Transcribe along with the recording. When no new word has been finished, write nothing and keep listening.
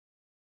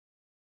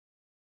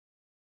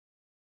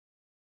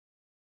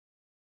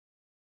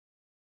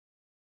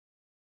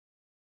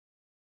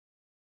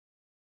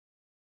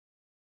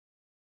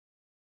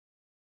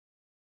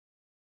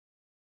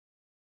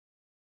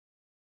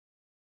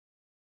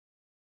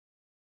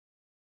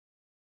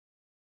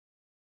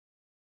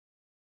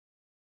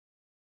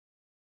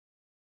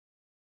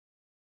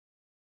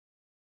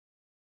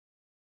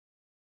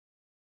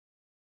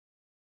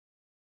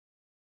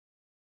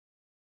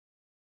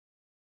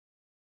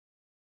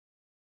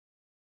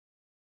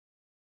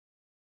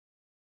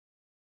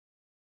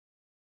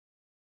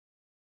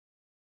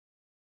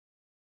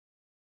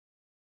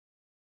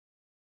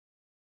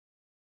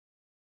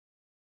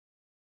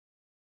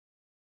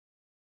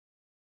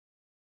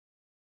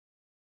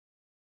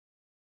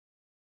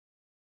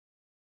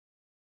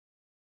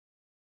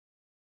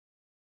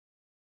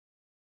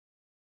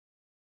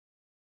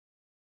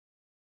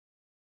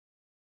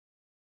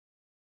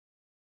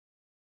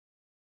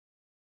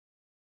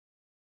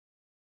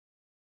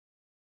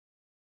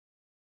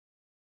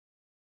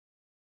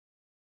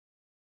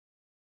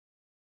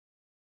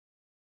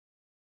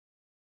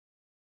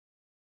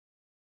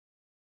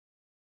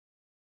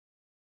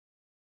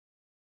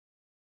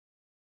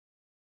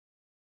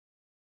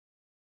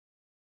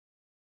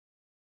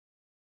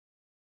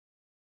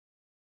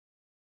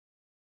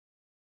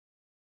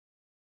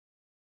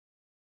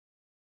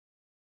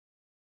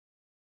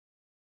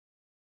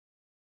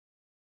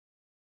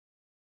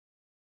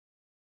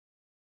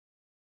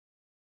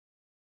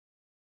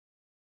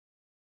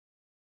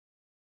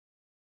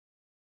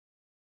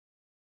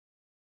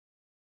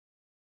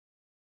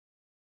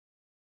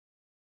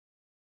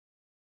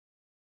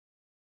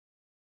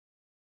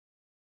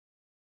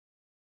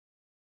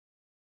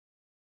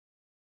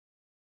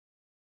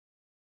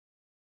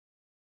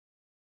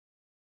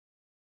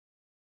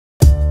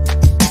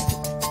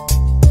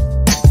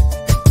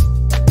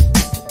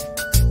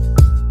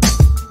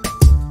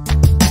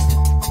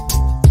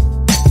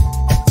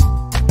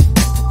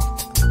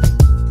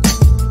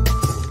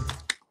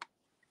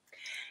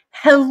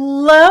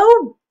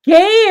Hello,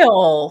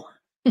 Gail.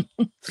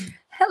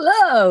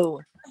 Hello.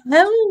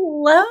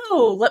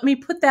 Hello. Let me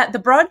put that. The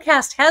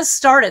broadcast has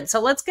started, so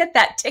let's get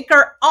that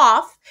ticker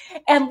off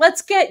and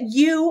let's get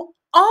you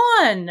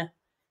on.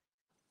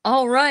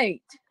 All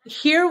right.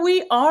 Here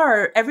we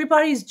are.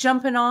 Everybody's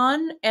jumping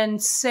on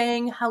and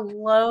saying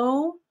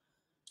hello.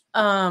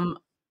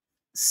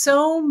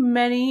 So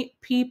many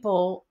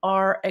people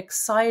are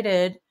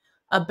excited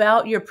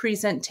about your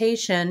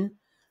presentation.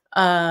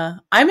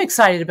 I'm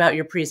excited about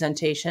your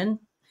presentation.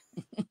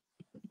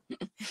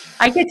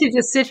 I get to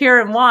just sit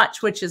here and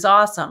watch, which is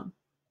awesome.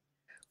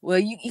 Well,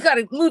 you got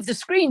to move the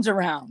screens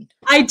around.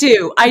 I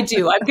do. I'm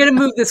going to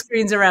move the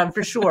screens around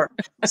for sure.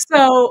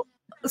 So,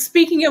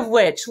 speaking of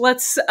which,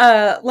 let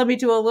me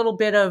do a little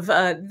bit of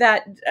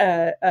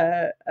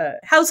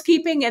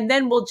housekeeping, and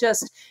then we'll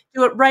just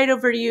do it right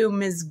over to you,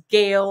 Ms.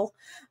 Gail.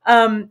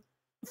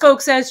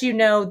 Folks, as you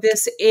know,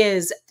 this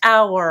is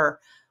our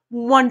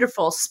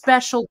wonderful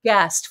special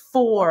guest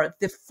for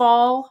the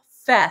Fall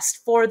Fest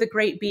for the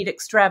Great Beat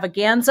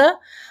Extravaganza.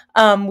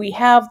 We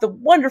have the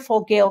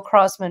wonderful Gail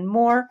Crosman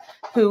Moore,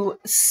 who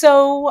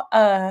so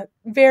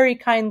very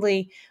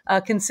kindly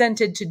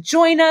consented to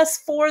join us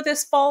for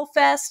this Fall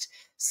Fest.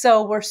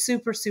 So we're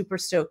super, super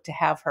stoked to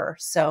have her.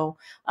 So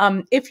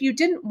if you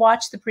didn't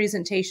watch the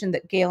presentation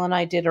that Gail and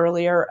I did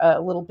earlier,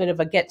 a little bit of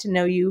a get to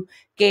know you,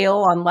 Gail,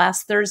 on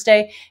last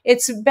Thursday,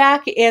 it's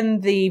back in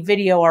the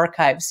video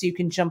archive. So you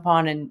can jump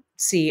on and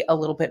see a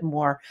little bit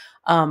more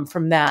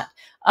from that.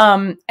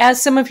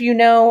 As some of you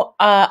know,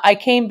 I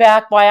came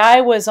back while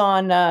I was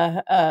on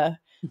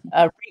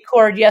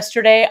record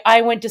yesterday.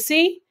 I went to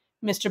see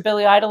Mr.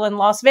 Billy Idol in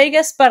Las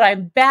Vegas, but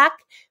I'm back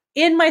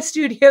in my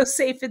studio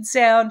safe and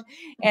sound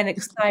and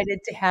excited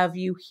to have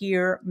you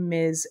here,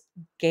 Ms.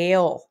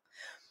 Gail.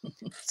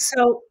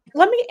 So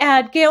let me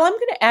add, Gail, I'm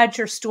going to add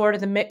your store to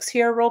the mix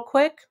here real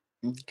quick.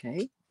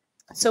 Okay.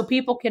 So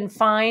people can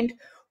find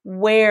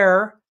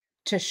where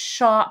to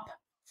shop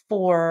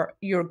for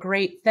your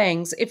great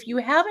things. If you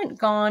haven't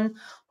gone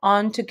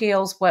onto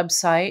Gail's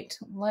website,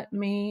 let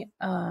me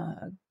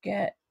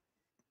get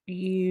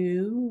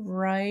you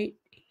right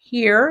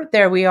here.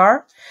 There we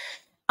are.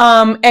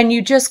 And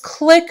you just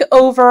click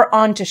over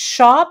onto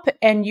shop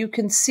and you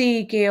can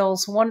see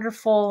Gail's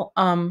wonderful,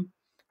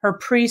 her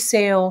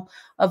pre-sale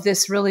of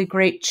this really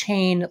great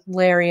chain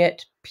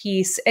lariat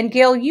piece. And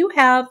Gail, you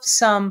have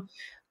some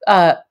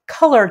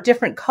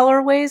different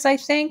colorways, I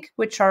think,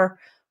 which are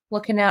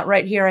looking at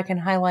right here. I can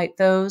highlight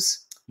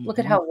those. Mm-hmm. Look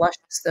at how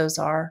luscious those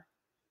are.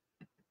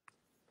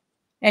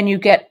 And you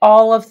get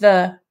all of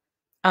the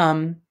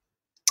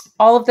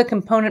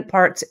component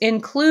parts,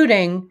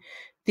 including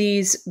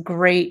these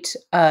great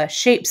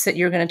shapes that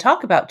you're going to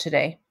talk about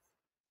today.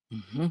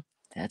 Mm-hmm.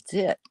 That's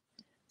it.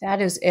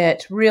 That is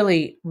it.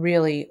 Really,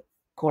 really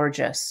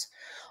gorgeous.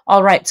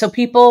 All right. So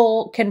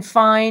people can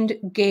find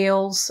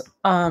Gail's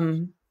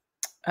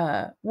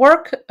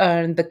work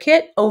and the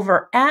kit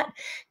over at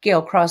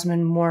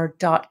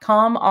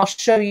gailcrosmanmore.com. I'll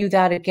show you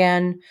that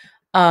again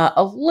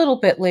a little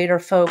bit later,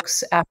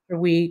 folks, after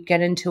we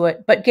get into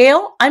it. But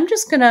Gail, I'm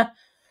just going to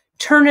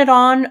turn it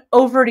on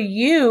over to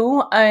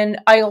you, and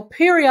I'll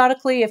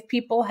periodically, if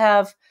people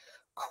have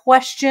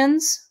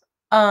questions,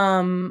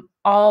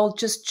 I'll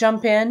just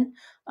jump in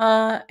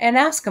and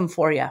ask them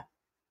for you.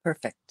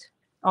 Perfect.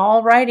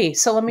 All righty.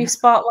 So let me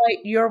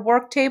spotlight your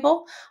work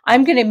table.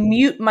 I'm going to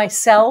mute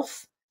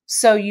myself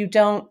so you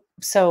don't,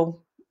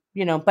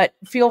 but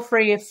feel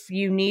free if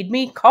you need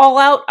me, call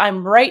out.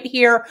 I'm right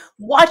here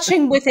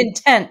watching with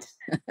intent.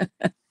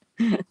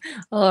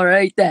 All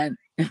right, then.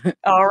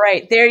 All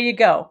right. There you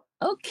go.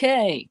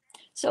 Okay.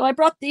 So I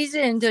brought these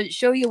in to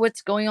show you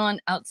what's going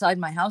on outside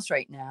my house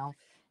right now.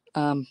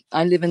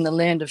 I live in the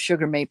land of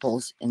sugar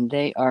maples, and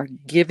they are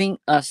giving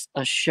us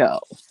a show.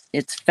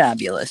 It's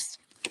fabulous.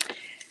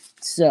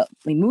 So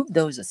we moved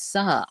those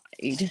aside,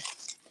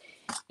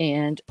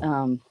 and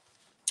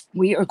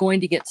we are going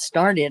to get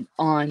started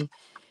on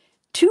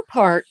two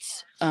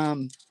parts.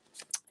 I'm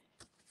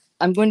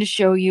going to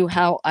show you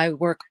how I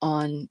work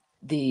on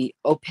the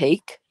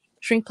opaque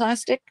shrink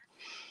plastic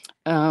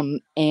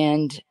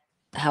and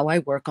how I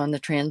work on the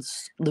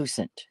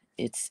translucent.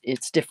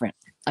 It's different.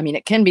 I mean,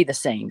 it can be the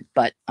same,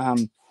 but I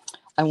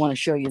want to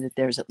show you that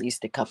there's at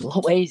least a couple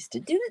of ways to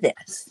do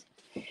this.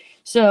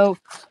 So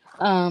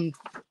I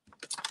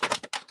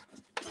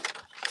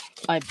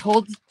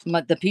pulled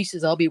the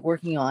pieces I'll be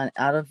working on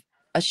out of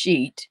a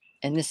sheet,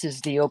 and this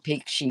is the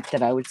opaque sheet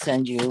that I would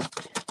send you.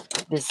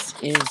 This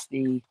is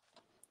the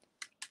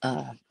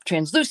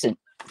translucent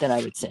that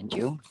I would send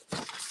you,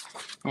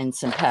 and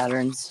some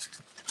patterns.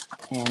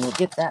 And we'll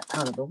get that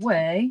out of the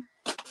way.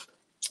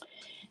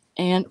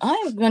 And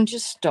I'm going to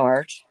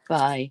start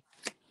by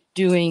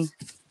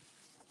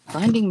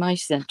finding my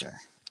center.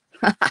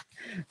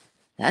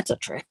 That's a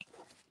trick.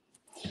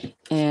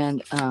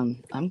 And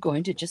I'm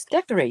going to just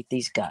decorate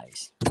these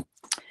guys.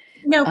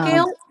 Now,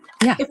 Gail,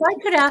 if I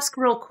could ask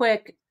real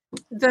quick,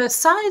 the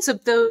size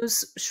of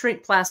those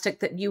shrink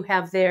plastic that you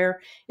have there,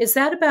 is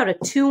that about a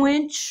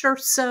 2-inch or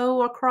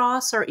so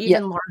across, or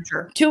even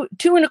larger? 2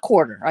 2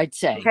 1/4, I'd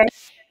say. Okay.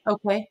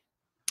 Okay.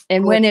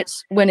 And Good.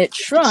 when it's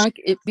shrunk,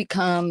 it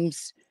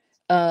becomes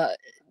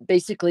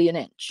basically an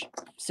inch.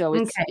 So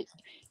it's Okay.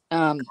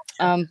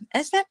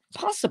 is that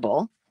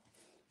possible?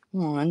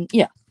 One,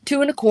 yeah, 2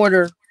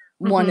 1/4,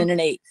 one Mhm. and an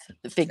eighth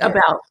figure.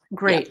 About. Yeah.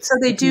 Great. So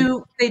they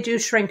Mhm. do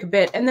shrink a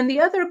bit. And then the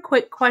other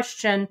quick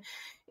question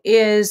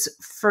is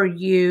for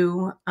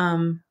you,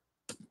 and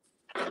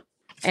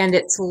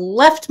it's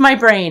left my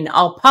brain.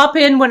 I'll pop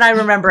in when I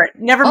remember it.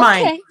 Never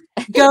mind. Okay.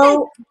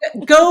 Go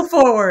go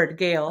forward,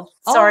 Gail.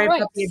 All Sorry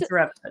right. about the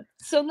interruption.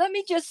 So let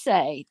me just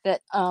say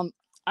that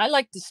I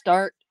like to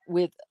start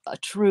with a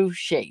true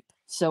shape.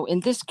 So in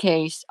this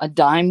case, a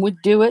dime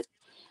would do it.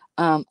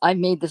 I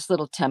made this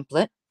little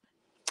template,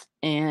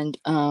 and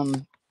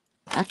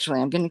actually,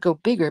 I'm going to go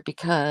bigger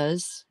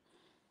because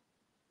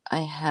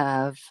I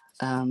have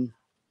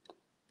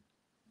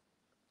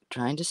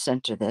trying to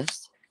center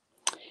this,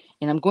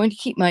 and I'm going to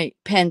keep my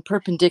pen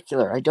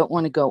perpendicular. I don't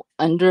want to go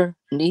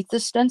underneath the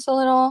stencil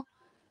at all.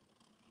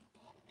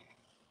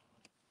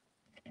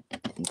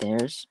 And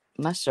there's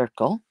my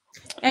circle.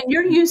 And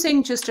you're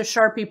using just a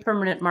Sharpie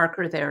permanent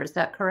marker there. Is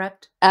that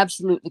correct?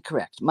 Absolutely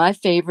correct. My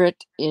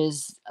favorite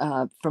is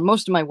for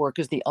most of my work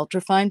is the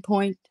ultrafine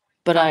point,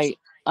 but Gotcha.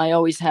 I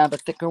always have a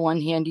thicker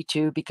one handy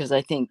too because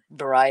I think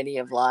variety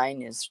of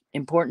line is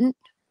important.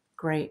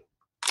 Great.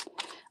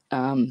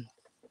 Um,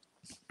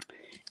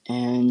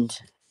 and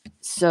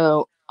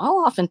so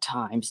I'll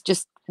oftentimes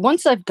just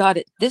once I've got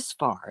it this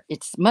far,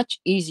 it's much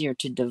easier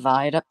to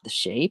divide up the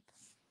shape.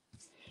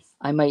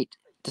 I might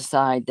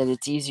decide that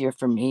it's easier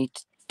for me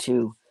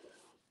to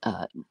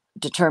uh,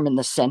 determine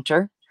the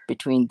center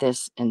between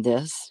this and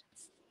this.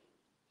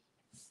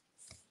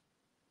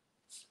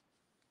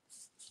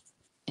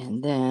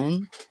 And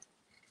then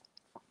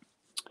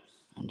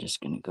I'm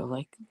just going to go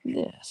like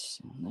this,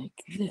 and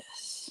like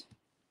this.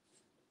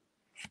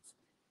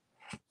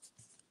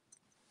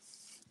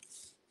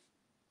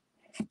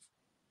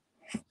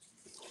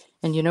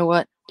 And you know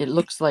what? It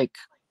looks like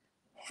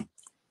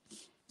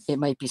it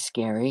might be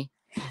scary,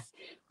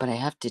 but I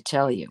have to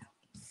tell you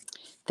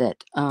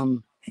that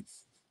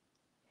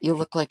you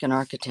look like an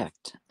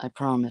architect. I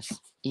promise.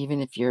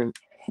 Even if your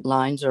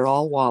lines are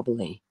all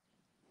wobbly,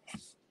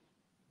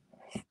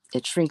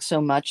 it shrinks so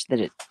much that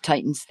it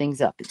tightens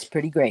things up. It's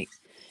pretty great.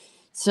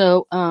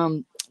 So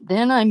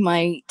then I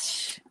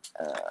might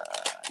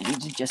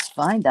need to just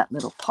find that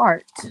little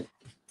part.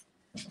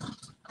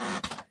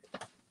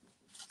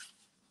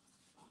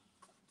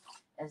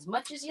 As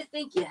much as you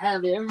think you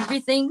have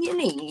everything you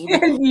need.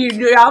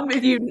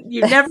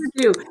 You never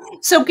do.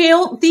 So,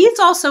 Gail, these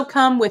also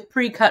come with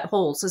pre-cut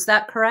holes. Is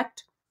that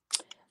correct?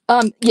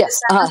 The Yes,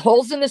 center?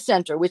 holes in the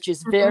center, which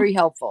is Mhm, very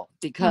helpful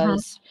mhm.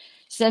 because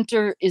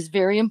center is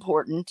very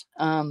important.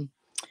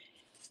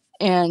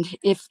 And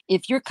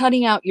if you're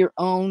cutting out your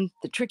own,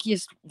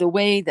 the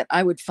way that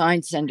I would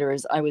find center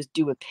is I would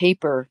do a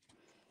paper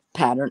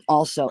pattern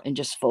also and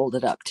just fold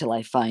it up till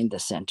I find the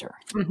center.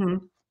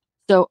 Mhm.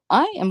 So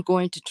I am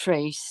going to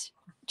trace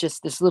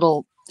just this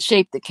little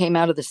shape that came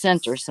out of the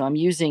center. So I'm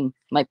using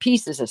my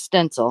piece as a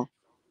stencil.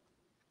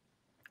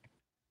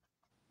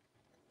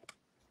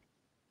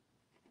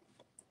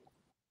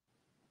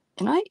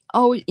 And I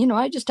always,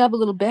 I just have a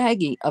little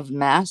baggie of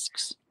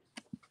masks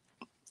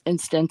and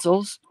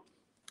stencils.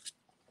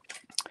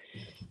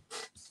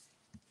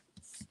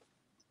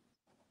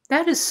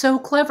 That is so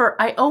clever.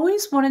 I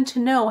always wanted to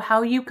know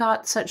how you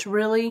got such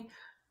really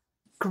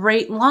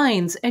great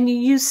lines, and you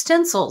use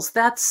stencils.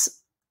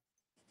 That's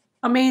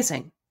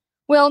amazing.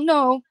 Well,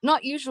 no,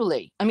 not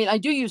usually. I mean, I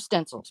do use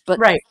stencils, but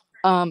Right.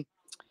 um,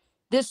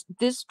 this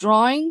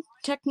drawing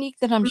technique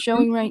that I'm Mhm,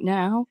 showing right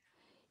now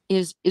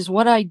is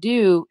what I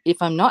do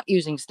if I'm not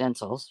using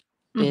stencils.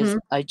 Is mhm.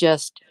 I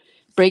just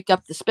break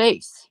up the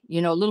space, a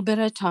little bit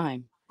at a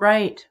time.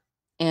 Right.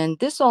 And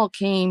this all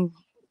came,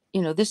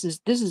 this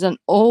is an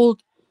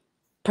old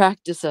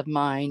practice of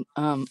mine.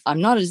 I'm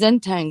not a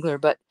Zentangler,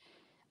 but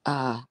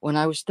when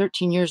I was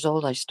 13 years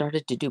old, I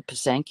started to do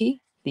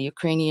Pisanki, the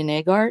Ukrainian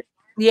egg art,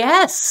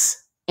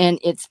 Yes. and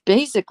it's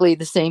basically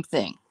the same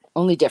thing,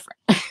 only different.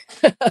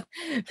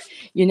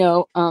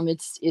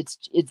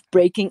 It's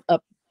breaking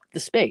up the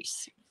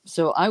space.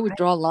 So I would Right.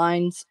 draw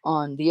lines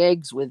on the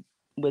eggs with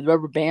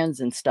rubber bands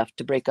and stuff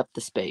to break up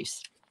the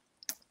space.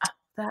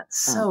 That's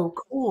Um, so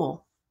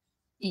cool.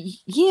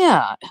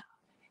 yeah.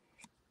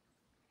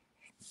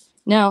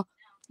 Now,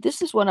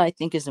 this is what I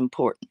think is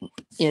important: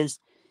 is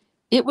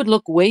it would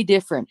look way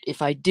different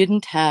if I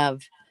didn't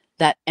have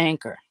that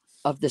anchor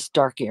of this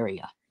dark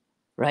area,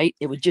 right?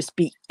 It would just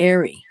be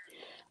airy.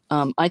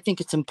 I think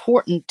it's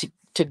important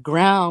to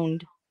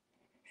ground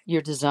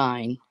your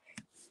design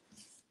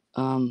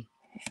um,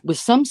 with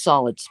some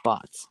solid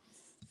spots.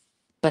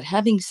 But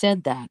having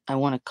said that, I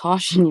want to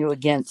caution you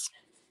against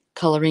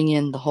coloring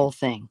in the whole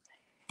thing.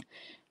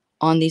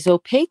 On these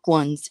opaque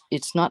ones,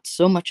 it's not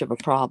so much of a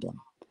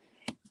problem.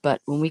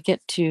 But when we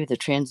get to the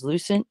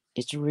translucent,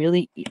 it's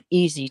really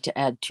easy to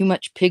add too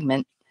much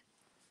pigment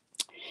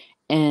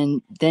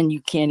and then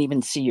you can't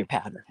even see your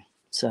pattern.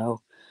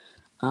 So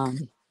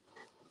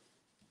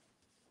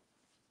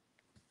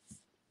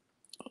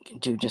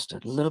do just a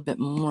little bit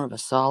more of a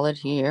solid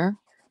here.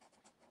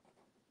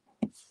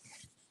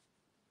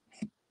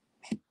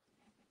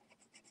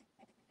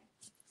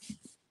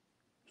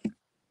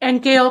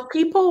 And Gail,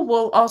 people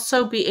will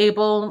also be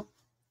able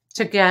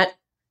to get,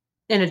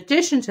 in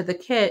addition to the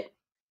kit,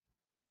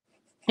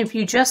 if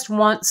you just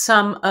want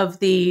some of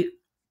the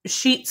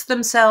sheets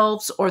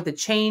themselves or the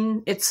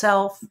chain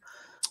itself.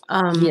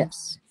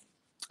 Yes.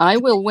 I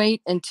will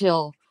wait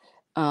until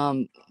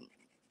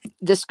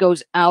this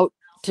goes out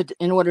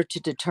in order to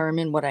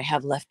determine what I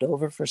have left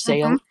over for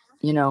sale,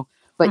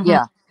 But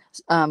yeah,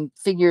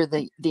 figure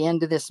the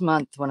end of this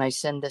month when I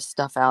send this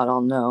stuff out,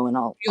 I'll know, and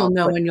You'll I'll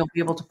know put. and you'll be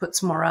able to put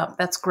some more up.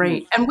 That's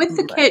great. And with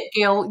the Right. kit,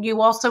 Gail,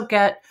 you also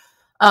get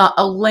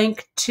a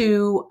link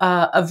to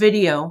a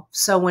video.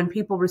 So when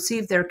people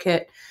receive their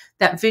kit,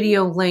 that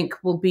video link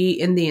will be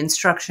in the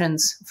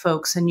instructions,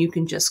 folks, and you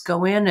can just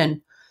go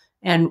in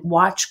and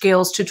watch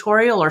Gail's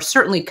tutorial, or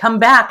certainly come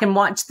back and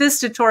watch this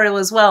tutorial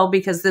as well,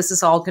 because this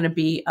is all going to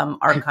be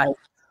archived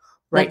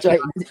right That's here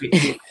right. on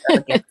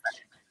YouTube.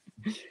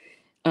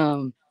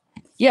 Again.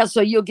 Yeah,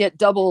 so you'll get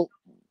double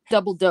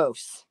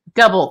dose.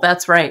 Double,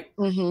 that's right.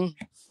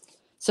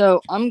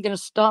 So I'm going to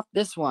stop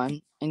this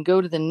one and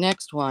go to the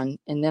next one,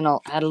 and then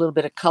I'll add a little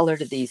bit of color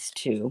to these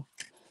two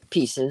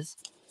pieces.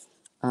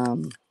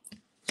 And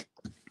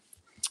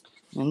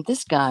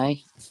this guy,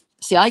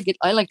 see, I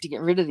like to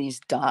get rid of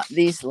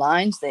these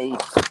lines. They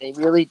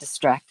really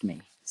distract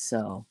me.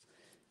 So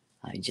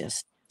I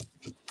just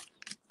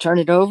turn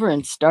it over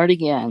and start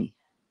again.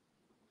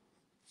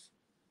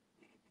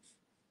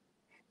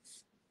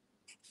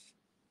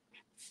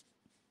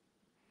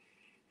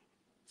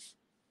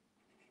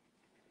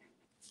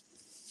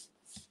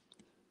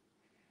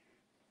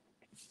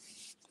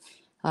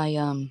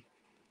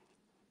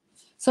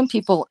 Some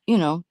people,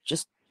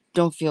 just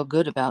don't feel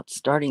good about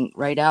starting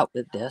right out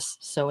with this.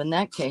 So in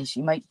that case,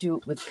 you might do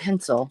it with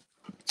pencil.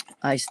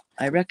 I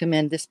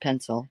recommend this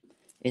pencil.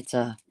 It's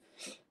a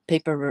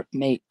Paper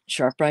Mate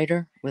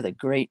Sharpwriter with a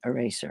great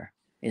eraser.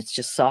 It's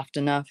just soft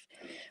enough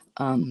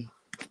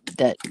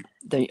that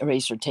the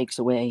eraser takes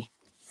away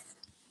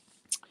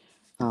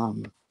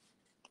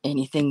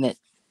anything that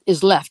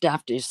is left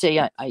after. Say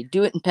I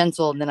do it in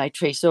pencil and then I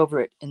trace over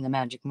it in the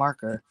magic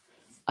marker.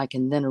 I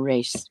can then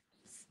erase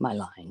my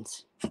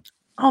lines.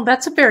 Oh,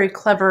 that's a very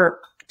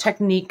clever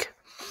technique.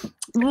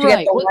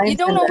 Right. Well, you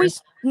don't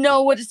always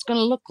know what it's going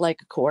to look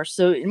like, of course.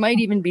 So it might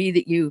even be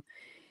that you,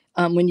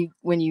 when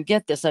you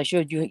get this, I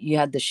showed you, you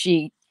had the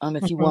sheet.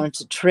 If you wanted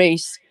to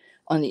trace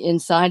on the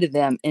inside of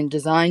them and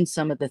design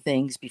some of the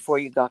things before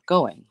you got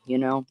going,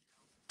 it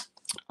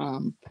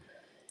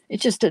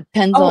just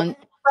depends on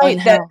right.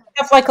 how. That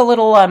have like a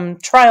little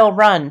trial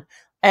run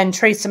and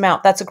trace them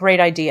out. That's a great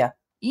idea.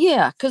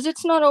 Yeah, because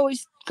it's not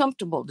always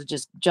comfortable to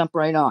just jump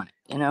right on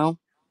it,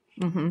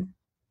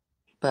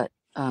 But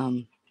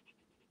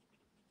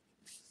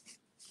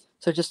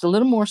so just a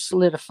little more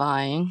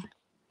solidifying.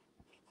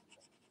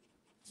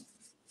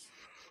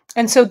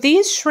 And so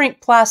these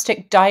shrink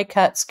plastic die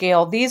cut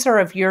scale, these are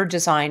of your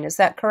design. Is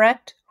that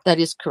correct? That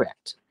is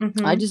correct.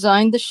 I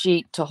designed the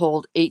sheet to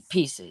hold 8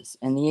 pieces,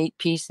 and the 8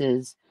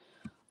 pieces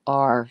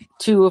are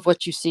 2 of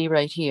what you see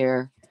right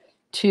here,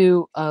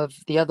 2 of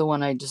the other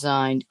one I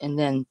designed, and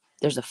then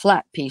there's a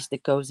flat piece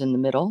that goes in the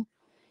middle.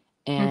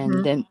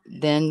 And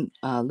then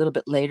a little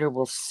bit later,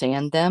 we'll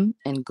sand them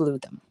and glue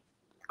them.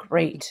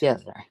 Great.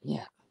 Together.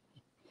 Yeah.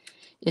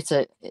 It's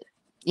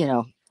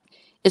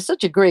it's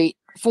such a great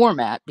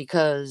format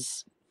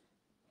because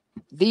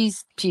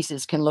these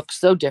pieces can look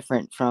so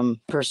different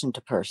from person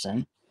to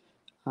person.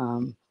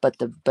 But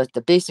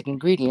the basic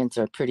ingredients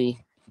are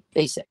pretty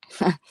basic.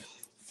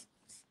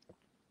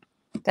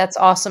 That's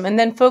awesome. And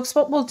then, folks,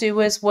 what we'll do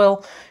is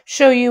we'll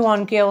show you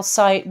on Gail's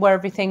site where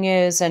everything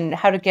is and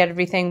how to get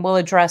everything. We'll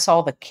address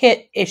all the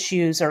kit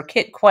issues or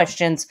kit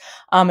questions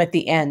at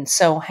the end.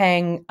 So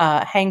hang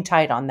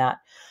tight on that.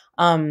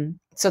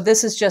 So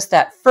this is just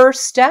that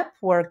first step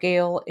where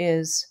Gail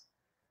is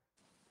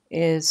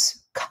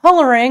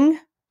coloring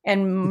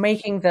and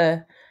making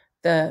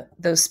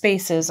those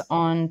spaces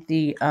on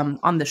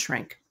the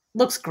shrink.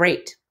 Looks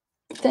great.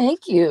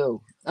 Thank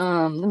you.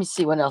 Let me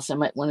see what else I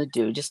might want to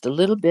do. Just a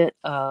little bit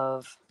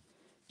of.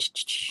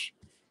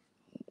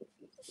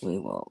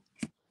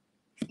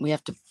 We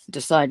have to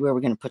decide where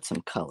we're going to put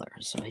some color.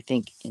 So I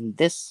think in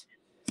this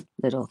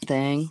little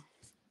thing.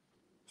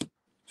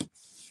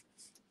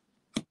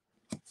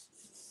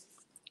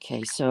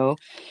 Okay, so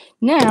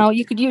now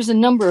you could use a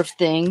number of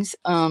things.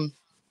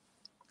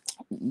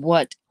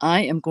 What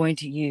I am going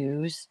to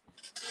use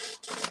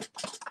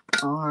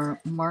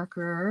are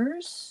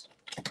markers.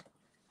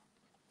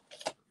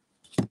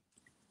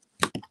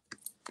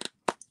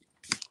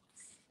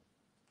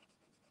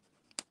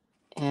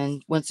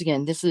 And once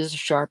again, this is a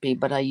Sharpie,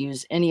 but I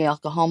use any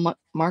alcohol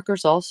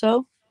markers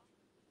also.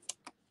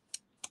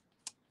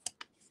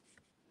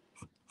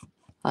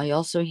 I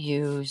also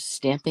use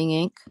stamping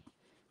ink,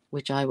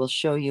 which I will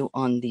show you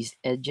on these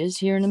edges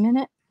here in a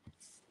minute.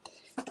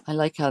 I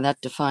like how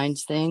that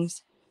defines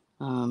things.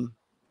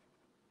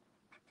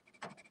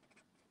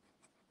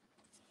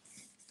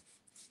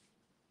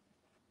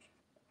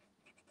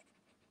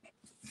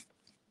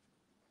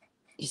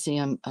 you see,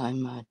 I'm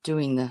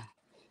doing the,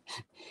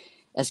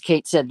 as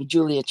Kate said, the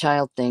Julia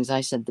Child things.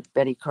 I said the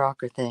Betty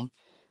Crocker thing.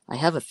 I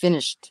have a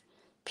finished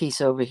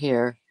piece over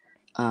here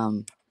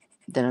that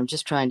I'm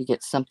just trying to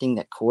get something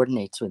that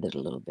coordinates with it a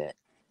little bit.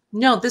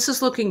 No, this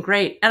is looking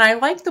great. And I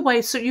like the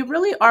way, so you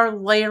really are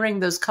layering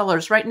those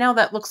colors. Right now,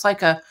 that looks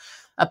like a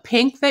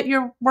pink that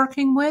you're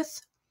working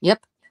with.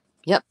 Yep.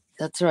 Yep.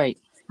 That's right.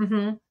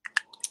 Mm-hmm.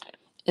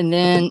 And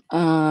then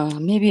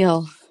maybe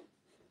I'll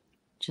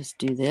just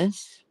do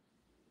this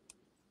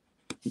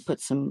and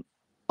put some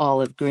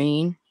olive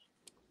green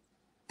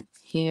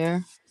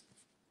here.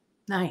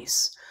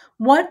 Nice.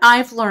 What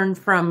I've learned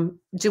from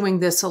doing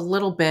this a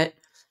little bit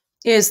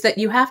is that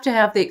you have to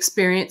have the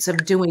experience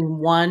of doing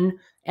one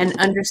and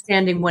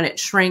understanding when it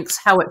shrinks,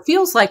 how it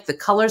feels like the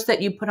colors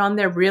that you put on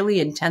there really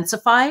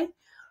intensify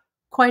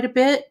quite a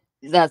bit.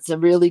 That's a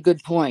really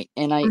good point.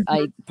 And I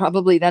Mhm.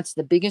 probably, that's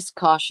the biggest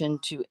caution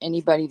to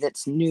anybody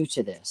that's new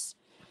to this.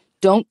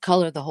 Don't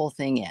color the whole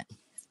thing in.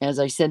 As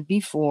I said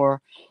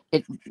before,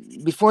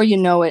 before you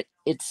know it,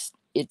 it's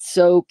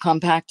so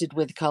compacted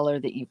with color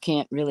that you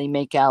can't really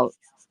make out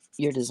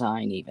your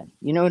design even.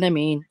 You know what I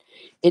mean?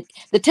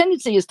 The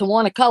tendency is to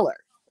want to color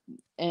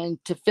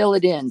and to fill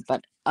it in,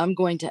 but I'm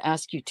going to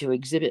ask you to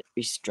exhibit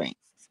restraint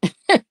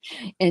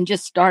and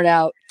just start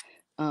out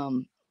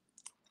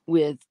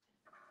with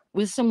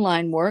some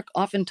line work.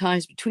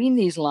 Oftentimes between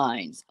these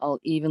lines, I'll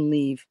even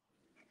leave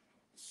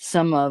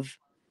some of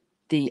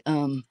the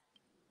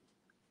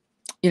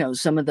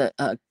some of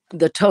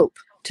the taupe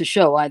to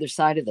show either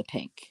side of the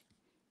pink,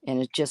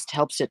 and it just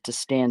helps it to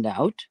stand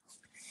out.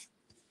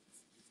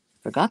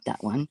 Forgot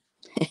that one.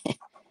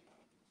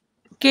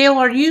 Gail,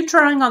 are you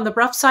drawing on the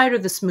rough side or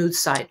the smooth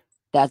side?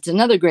 That's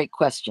another great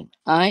question.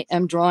 I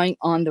am drawing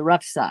on the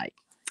rough side,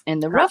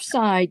 and the rough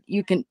side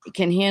you can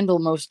handle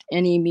most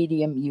any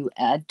medium you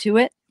add to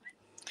it,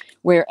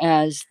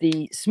 whereas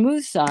the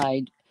smooth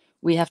side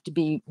we have to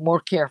be more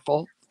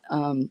careful.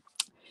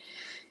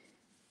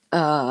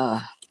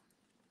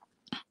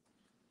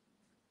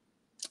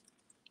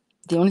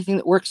 The only thing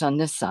that works on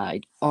this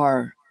side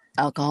are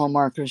alcohol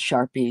markers,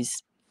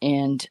 Sharpies,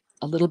 and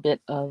a little bit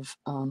of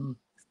I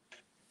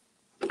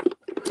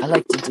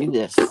like to do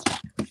this.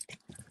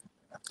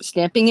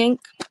 Stamping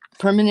ink,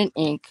 permanent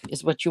ink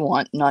is what you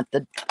want, not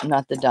the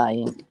dye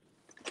ink.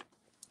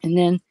 And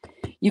then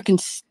you can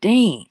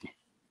stain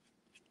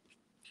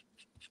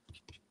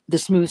the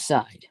smooth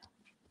side,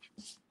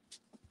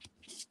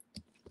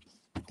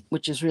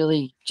 which is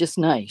really just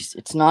nice.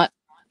 It's not,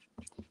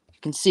 you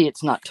can see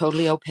it's not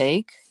totally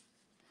opaque.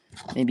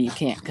 Maybe you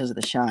can't because of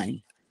the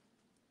shine.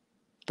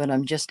 But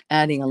I'm just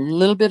adding a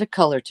little bit of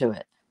color to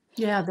it.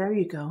 Yeah, there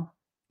you go.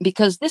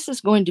 Because this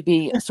is going to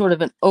be sort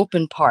of an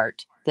open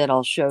part that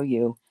I'll show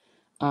you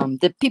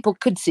that people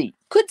could see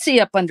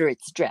up under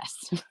its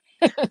dress.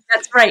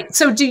 That's right.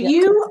 So do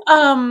you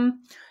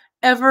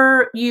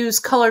ever use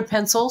colored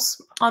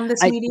pencils on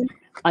this medium?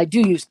 I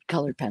do use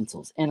colored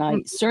pencils, and I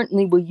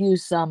certainly will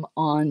use some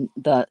on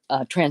the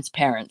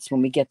transparents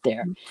when we get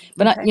there.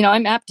 But Okay.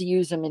 I'm apt to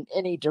use them in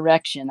any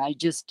direction. I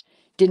just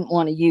didn't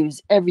want to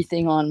use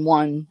everything on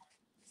one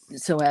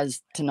so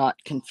as to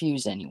not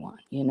confuse anyone,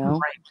 Right.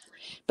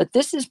 But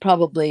this is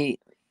probably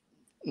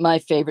my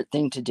favorite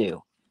thing to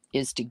do,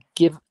 is to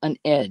give an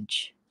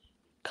edge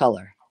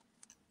color.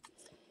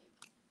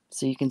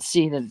 So you can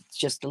see that it's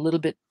just a little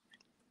bit,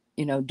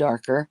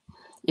 darker.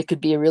 It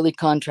could be a really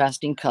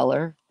contrasting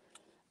color.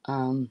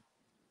 And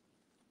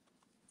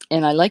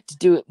I like to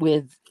do it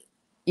with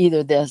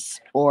either this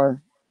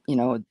or,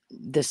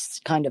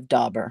 this kind of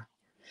dauber.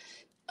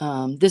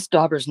 This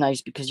dauber is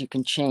nice because you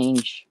can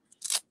change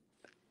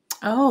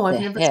Oh, I've the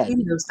never head.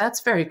 seen those.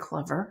 That's very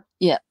clever.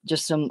 Yeah,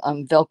 just some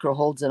Velcro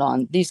holds it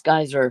on. These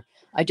guys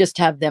I just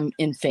have them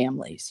in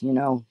families,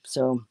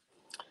 so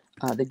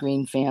the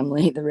green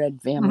family, the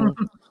red family.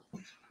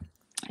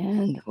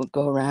 And we'll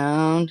go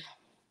around.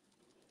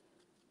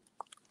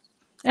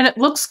 And it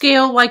looks,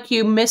 Gail, like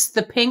you missed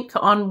the pink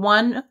on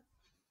one.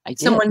 I did.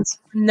 Someone's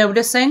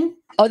noticing.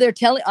 Oh,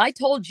 I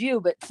told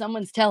you, but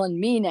someone's telling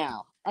me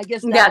now. I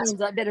guess that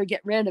means I better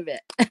get rid of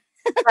it.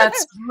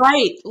 That's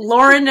right.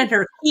 Lauren and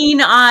her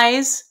keen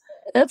eyes.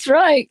 That's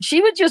right.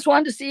 She would just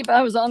want to see if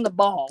I was on the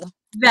ball.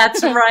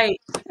 That's right.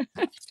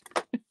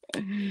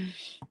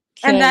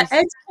 And that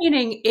edge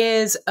painting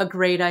is a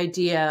great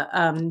idea.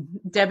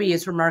 Debbie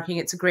is remarking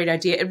it's a great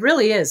idea. It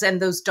really is.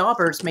 And those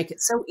daubers make it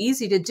so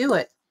easy to do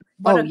it.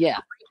 What a great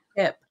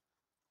tip.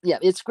 Yeah,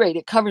 it's great.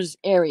 It covers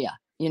area,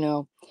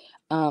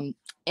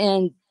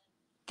 and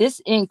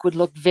this ink would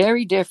look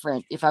very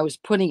different if I was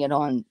putting it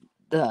on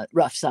the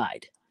rough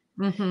side.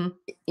 Mm-hmm.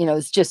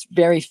 It's just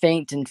very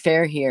faint and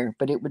fair here,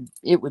 but it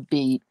would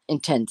be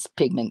intense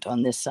pigment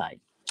on this side.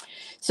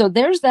 So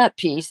there's that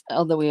piece.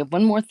 Although we have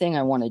one more thing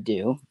I want to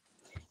do,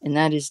 and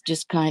that is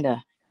just kind of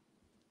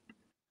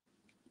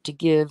to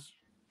give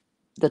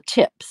the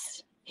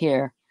tips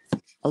here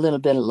a little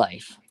bit of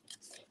life.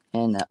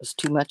 And that was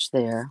too much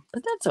there,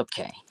 but that's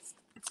okay.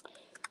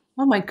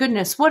 Oh my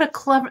goodness, what a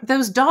clever,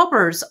 those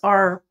daubers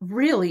are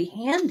really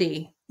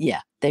handy. Yeah,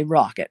 they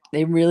rock it.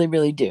 They really,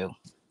 really do.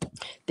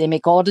 They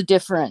make all the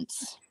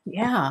difference.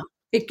 Yeah.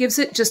 It gives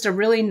it just a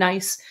really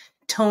nice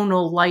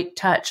tonal light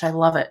touch. I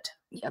love it.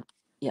 Yep.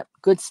 Yep.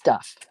 Good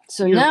stuff.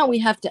 So Beautiful. now we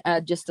have to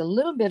add just a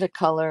little bit of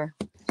color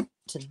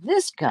to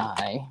this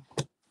guy.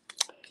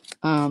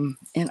 And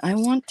I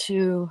want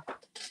to.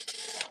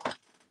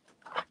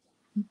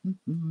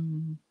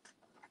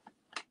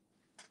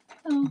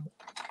 Oh,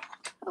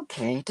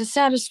 okay. To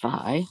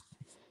satisfy,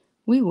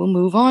 we will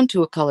move on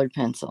to a colored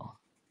pencil.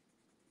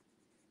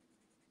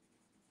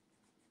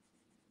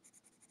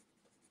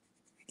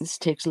 This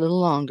takes a little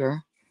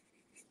longer.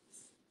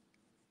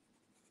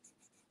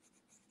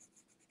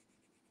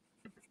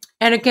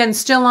 And again,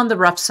 still on the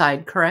rough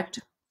side, correct?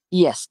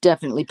 Yes,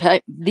 definitely.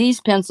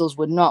 These pencils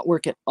would not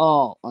work at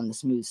all on the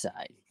smooth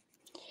side.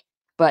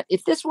 But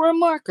if this were a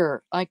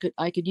marker, I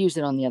could use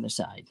it on the other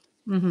side.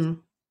 Mm-hmm.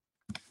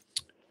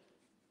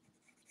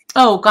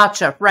 Oh,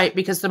 gotcha. Right,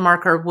 because the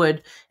marker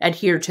would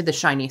adhere to the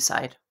shiny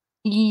side.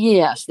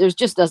 Yes, there's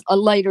just a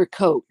lighter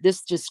coat.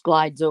 This just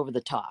glides over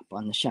the top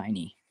on the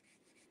shiny.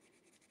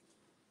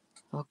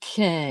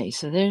 Okay,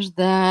 so there's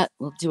that.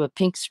 We'll do a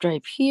pink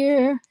stripe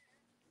here.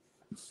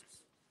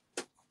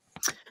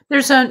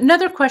 There's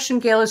another question,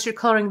 Gail, as you're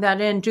coloring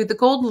that in. Do the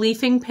gold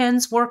leafing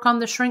pens work on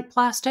the shrink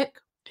plastic?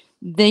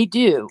 They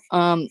do.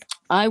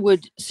 I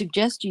would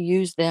suggest you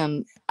use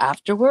them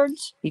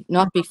afterwards,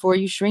 not before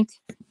you shrink.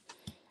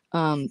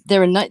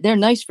 They're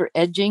nice for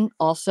edging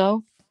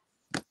also.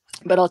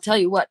 But I'll tell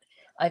you what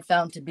I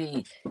found to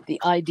be the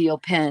ideal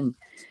pen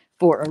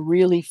for a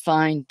really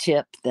fine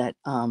tip that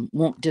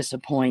won't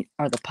disappoint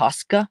are the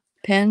Posca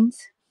pens.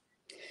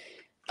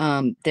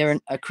 They're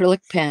an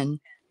acrylic pen,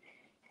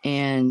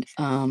 and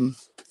the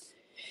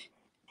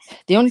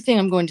only thing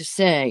I'm going to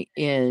say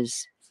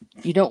is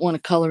you don't want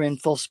to color in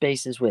full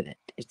spaces with it.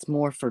 It's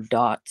more for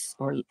dots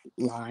or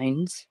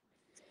lines.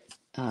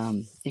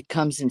 It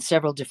comes in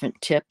several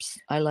different tips.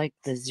 I like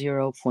the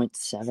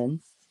 0.7.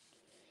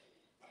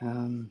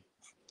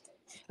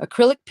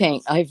 Acrylic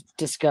paint, I've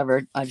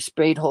discovered, I've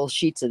sprayed whole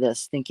sheets of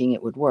this thinking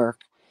it would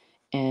work.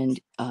 And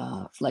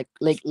like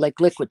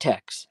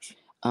Liquitex,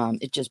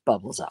 it just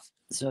bubbles up.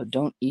 So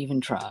don't even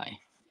try.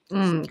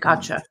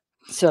 Gotcha.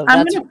 So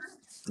that's,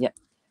 yep.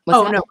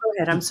 Oh, no, go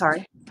ahead. I'm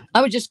sorry.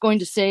 I was just going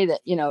to say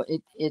that,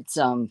 it's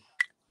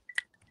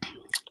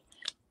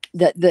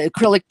that the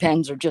acrylic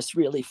pens are just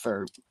really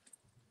for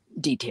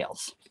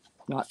details,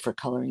 not for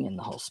coloring in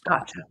the whole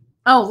spot. Gotcha.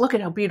 Oh, look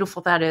at how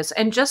beautiful that is.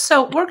 And just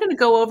so we're going to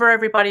go over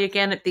everybody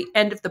again at the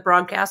end of the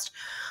broadcast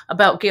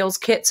about Gail's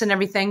kits and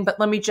everything. But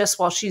let me just,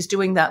 while she's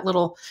doing that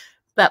little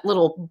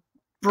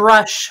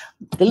brush,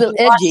 the little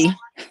edgy,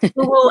 the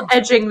little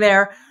edging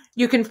there,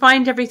 you can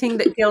find everything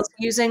that Gail's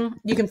using.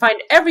 You can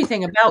find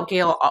everything about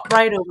Gail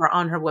right over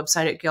on her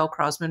website at Gail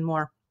Crosman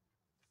Moore.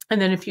 And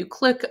then if you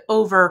click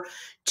over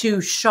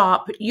to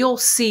shop, you'll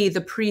see the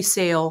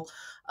pre-sale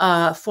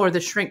for the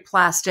shrink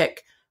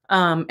plastic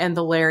and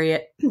the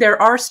lariat.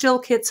 There are still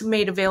kits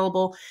made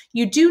available.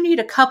 You do need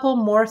a couple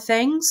more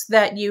things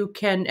that you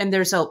can, and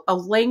there's a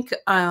link.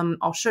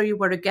 I'll show you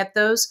where to get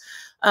those.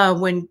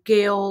 When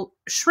Gail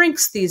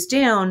shrinks these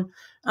down,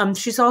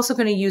 she's also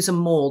going to use a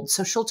mold.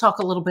 So she'll talk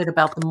a little bit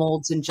about the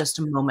molds in just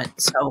a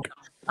moment.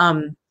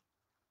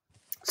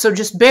 So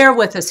just bear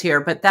with us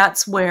here, but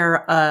that's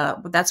where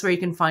you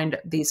can find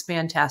these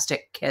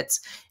fantastic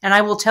kits. And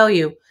I will tell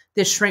you,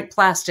 this shrink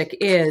plastic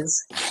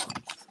is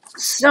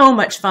so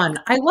much fun.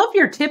 I love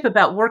your tip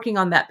about working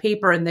on that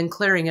paper and then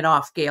clearing it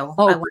off, Gail.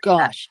 Oh,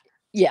 gosh.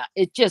 Yeah,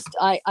 it just,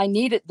 I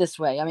need it this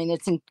way. I mean,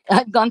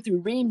 I've gone through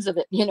reams of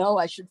it,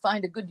 I should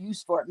find a good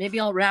use for it. Maybe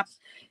I'll wrap,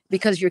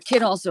 because your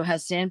kit also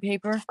has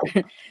sandpaper.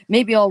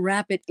 Maybe I'll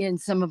wrap it in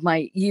some of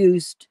my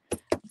used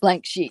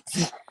blank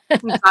sheets.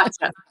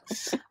 Gotcha.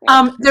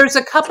 There's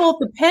a couple,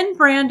 the pen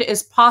brand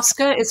is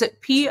Posca. Is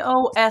it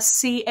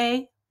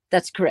Posca?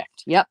 That's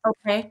correct. Yep.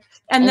 Okay.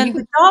 And then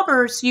the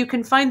daubers, you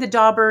can find the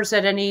daubers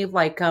at any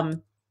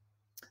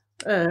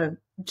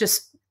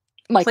just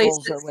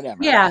Michael's or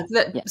whatever. Yeah,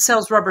 that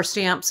sells rubber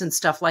stamps and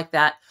stuff like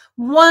that.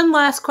 One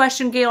last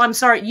question, Gail. I'm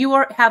sorry.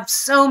 You have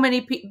so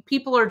many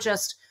people are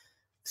just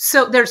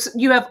so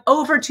you have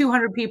over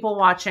 200 people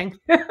watching.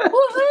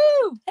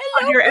 Woohoo!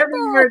 Hello, your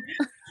every word.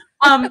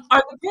 Are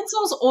the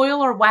pencils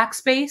oil or wax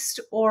based,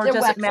 or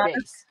does it matter?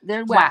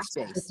 They're wax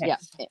based. Okay.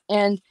 Yeah.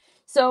 And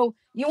so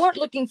you aren't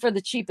looking for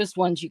the cheapest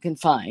ones you can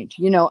find.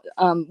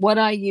 What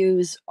I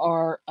use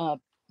are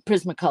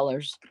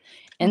Prismacolors,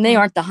 and they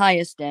aren't the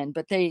highest end,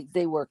 but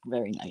they work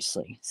very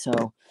nicely.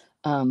 So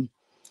I'm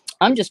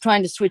just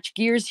trying to switch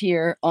gears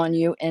here on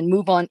you and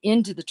move on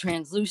into the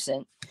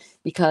translucent,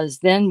 because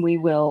then we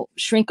will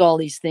shrink all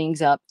these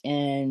things up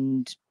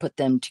and put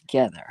them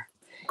together.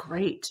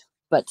 Great.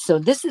 But so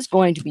this is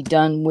going to be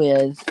done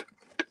with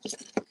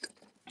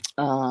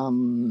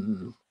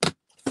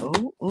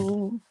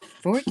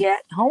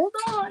forget. Hold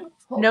on.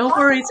 No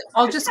worries.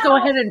 I'll just go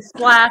ahead and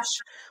flash.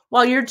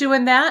 While you're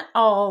doing that,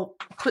 I'll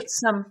put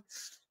some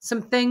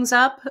things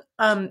up.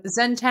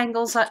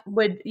 Zentangles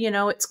would,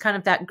 it's kind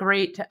of that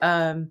great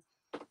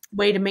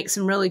way to make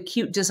some really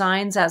cute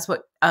designs. That's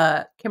what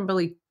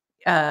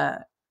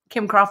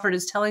Kim Crawford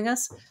is telling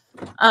us.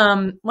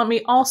 Let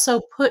me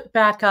also put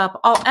back up.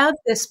 I'll add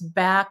this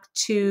back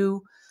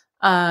to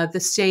the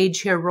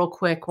stage here real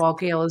quick while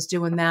Gail is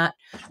doing that.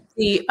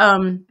 The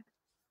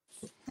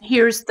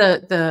here's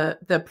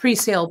the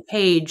pre-sale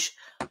page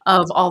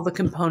of all the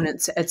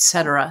components,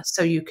 etc.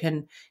 So you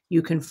can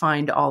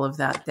find all of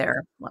that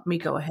there. Let me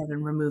go ahead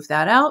and remove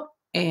that out,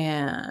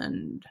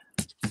 and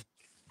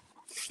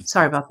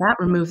sorry about that.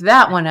 Remove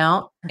that one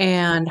out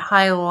and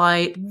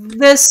highlight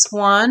this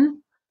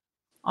one.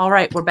 All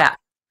right, we're back.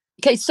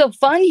 Okay, so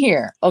fun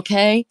here.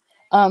 Okay,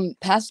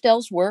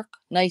 pastels work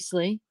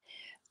nicely,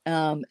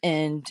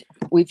 and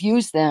we've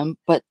used them.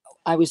 But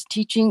I was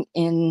teaching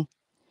in,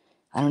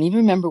 I don't even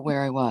remember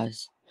where I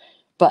was,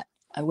 but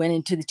I went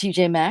into the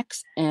TJ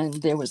Maxx and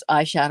there was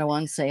eyeshadow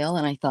on sale,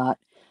 and I thought,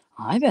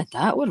 I bet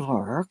that would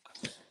work.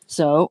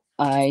 So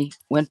I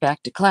went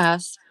back to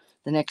class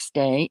the next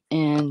day,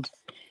 and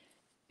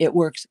it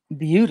works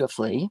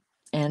beautifully.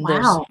 And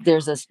Wow.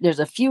 there's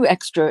a few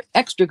extra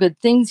good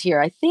things here.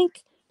 I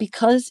think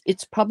because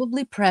it's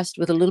probably pressed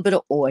with a little bit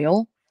of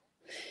oil,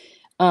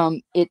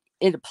 it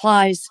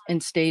applies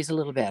and stays a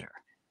little better.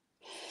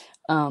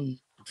 And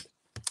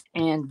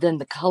then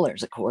the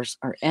colors, of course,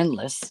 are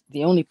endless.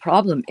 The only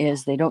problem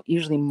is they don't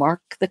usually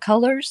mark the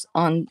colors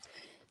on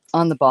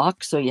the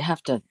box, so you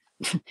have to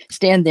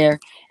stand there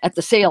at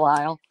the sale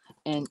aisle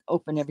and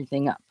open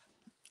everything up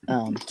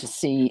to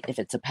see if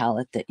it's a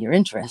palette that you're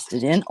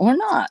interested in or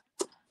not.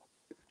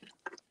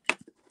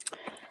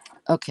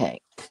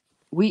 Okay,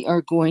 we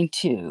are going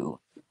to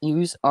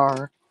use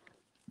our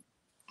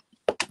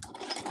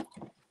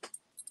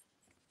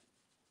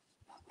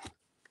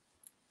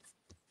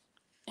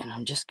and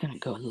I'm just going to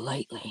go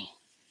lightly.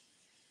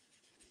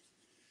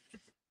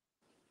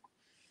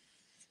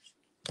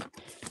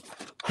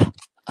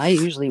 I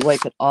usually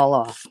wipe it all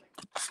off,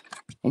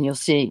 and you'll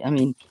see, I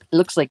mean, it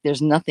looks like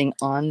there's nothing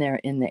on there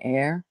in the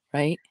air,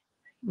 right?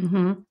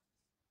 Mm-hmm.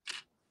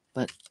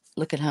 But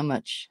look at how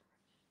much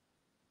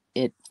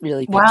it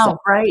really picks up. Wow,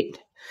 right.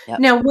 Yep.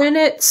 Now, when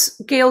it's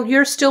Gail,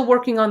 you're still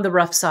working on the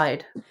rough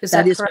side. Is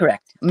That that is correct?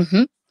 correct.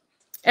 Mm-hmm.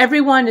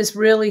 Everyone is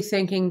really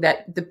thinking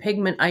that the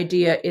pigment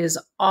idea is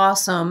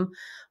awesome.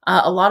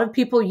 A lot of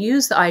people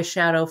use the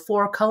eyeshadow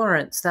for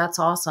colorants. That's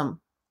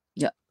awesome.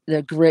 Yeah,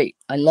 they're great.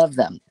 I love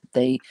them.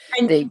 They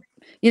And they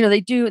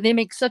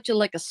make such a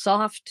like a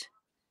soft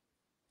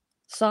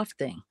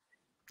thing.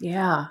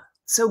 yeah,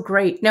 so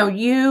great. Now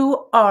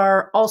you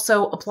are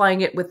also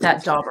applying it with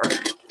that dauber.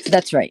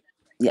 That's right.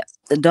 Yeah,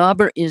 the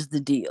dauber is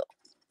the deal.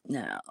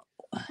 Now,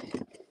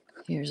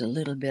 here's a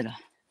little bit of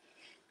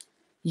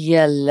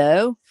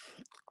yellow.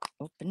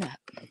 Open up.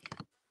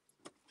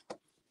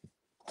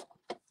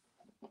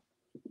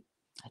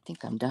 I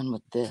think I'm done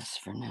with this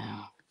for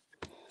now.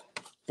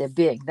 They're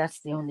big. That's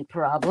the only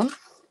problem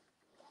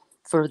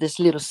for this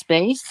little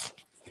space.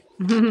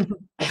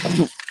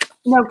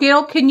 Now,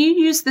 Gail, can you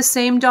use the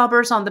same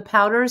daubers on the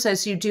powders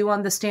as you do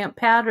on the stamp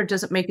pad, or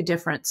does it make a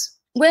difference?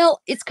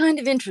 Well, it's kind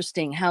of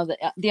interesting how the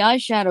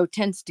eyeshadow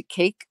tends to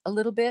cake a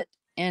little bit,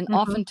 and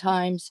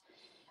oftentimes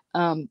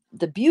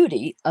the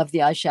beauty of the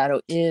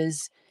eyeshadow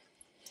is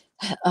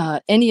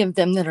any of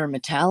them that are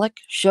metallic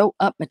show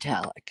up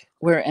metallic,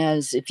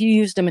 whereas if you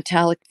used a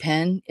metallic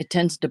pen, it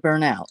tends to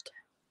burn out.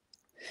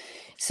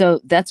 So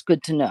that's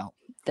good to know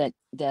that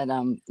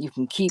you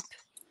can keep.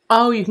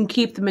 Oh, you can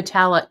keep the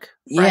metallic,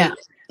 Yeah. right?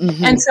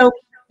 Mm-hmm. And so,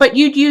 but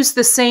you'd use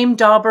the same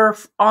dauber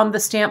on the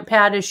stamp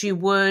pad as you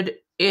would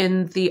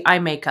in the eye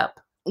makeup.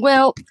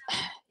 Well,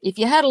 if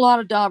you had a lot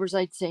of daubers,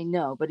 I'd say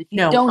no. But if you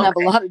No, don't have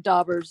a okay. lot of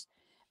daubers,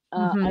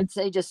 I'd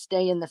say just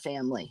stay in the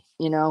family.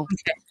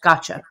 Okay,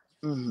 gotcha.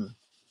 Mm-hmm.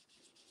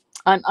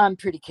 I'm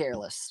pretty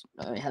careless,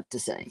 I have to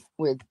say,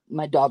 with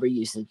my dauber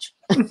usage.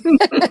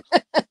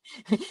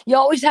 You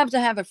always have to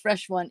have a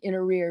fresh one in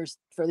arrears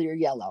for your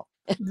yellow.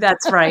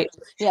 That's right.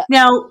 Yeah.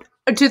 Now,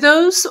 do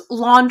those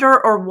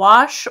launder or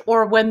wash,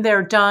 or when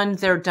they're done,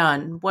 they're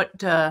done? What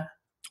do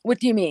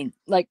you mean?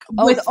 Like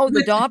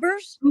the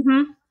daubers?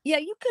 Mm-hmm. Yeah,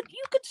 you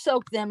could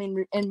soak them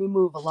and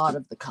remove a lot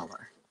of the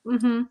color,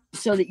 Mm-hmm.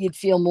 so that you'd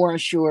feel more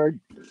assured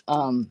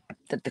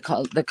that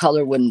the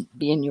color wouldn't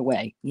be in your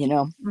way.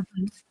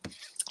 Mm-hmm.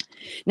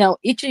 Now,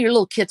 each of your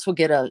little kits will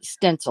get a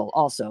stencil.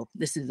 Also,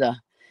 this is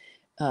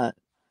a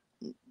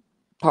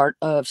part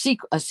of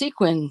a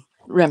sequin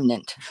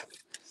remnant.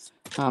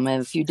 I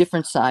have a few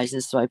different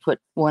sizes, so I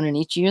put one in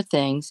each of your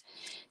things.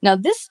 Now,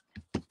 this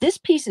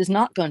piece is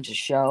not going to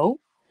show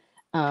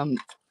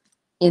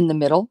in the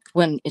middle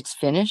when it's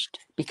finished,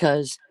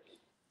 because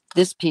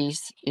this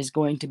piece is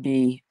going to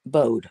be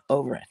bowed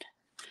over it.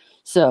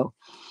 So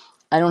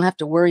I don't have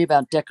to worry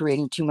about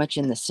decorating too much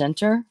in the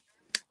center.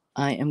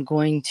 I am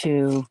going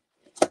to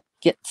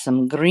get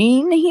some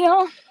green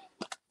here.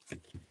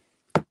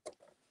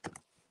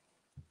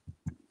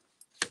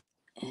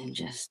 And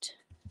just...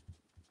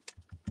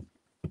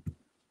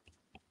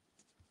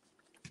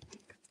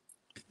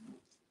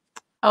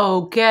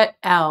 Oh, get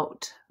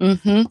out.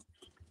 Mm-hmm.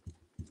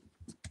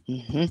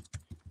 Mm-hmm.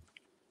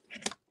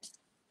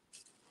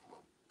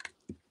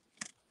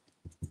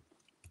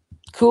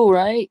 Cool,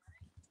 right?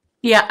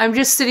 Yeah, I'm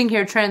just sitting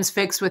here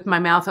transfixed with my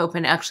mouth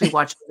open, actually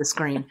watching the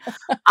screen.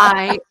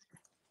 I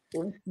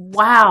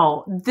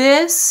Wow,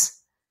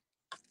 this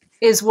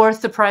is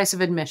worth the price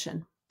of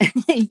admission.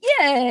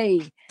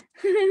 Yay!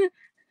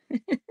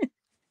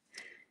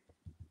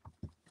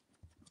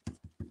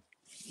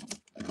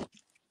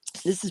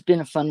 This has been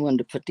a fun one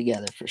to put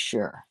together for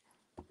sure.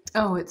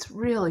 Oh, it's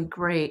really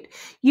great.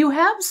 You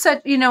have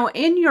such,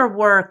 in your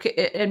work,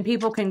 and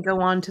people can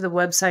go on to the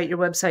website, your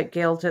website,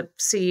 Gail, to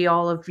see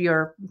all of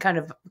your kind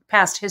of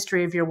past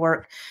history of your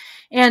work.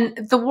 And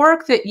the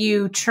work that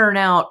you churn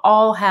out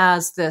all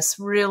has this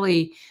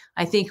really,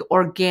 I think,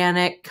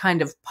 organic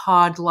kind of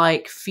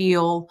pod-like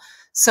feel.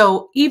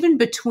 So even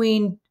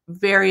between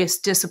various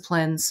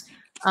disciplines,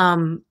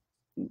 um,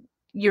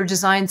 your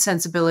design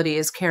sensibility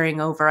is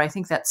carrying over. I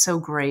think that's so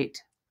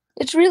great.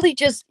 It's really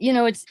just,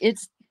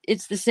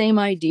 it's the same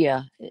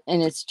idea,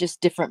 and it's just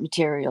different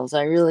materials.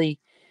 I really,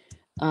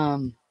 yeah,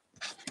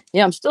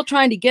 I'm still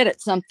trying to get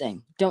at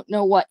something. Don't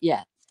know what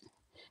yet.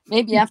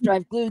 Maybe after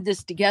I've glued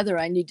this together,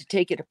 I need to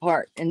take it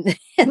apart, and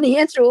and the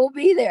answer will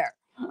be there.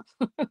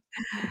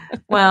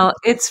 Well,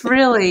 it's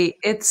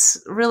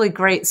really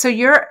great. So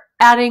you're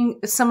adding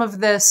some of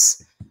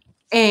this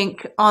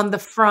ink on the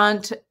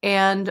front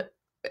and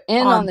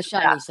And on on the the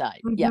shiny back.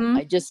 side. Yeah, Mm-hmm.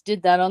 I just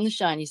did that on the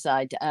shiny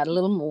side to add a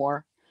little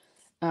more.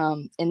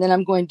 And then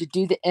I'm going to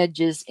do the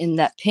edges in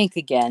that pink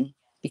again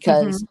Mm-hmm.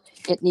 because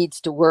it needs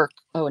to work.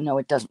 Oh, no,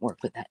 it doesn't work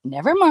with that.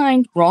 Never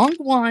mind. Wrong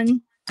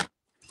one.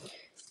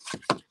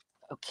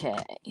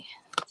 Okay.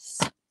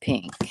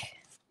 Pink.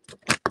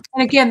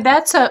 And again,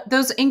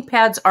 those ink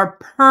pads are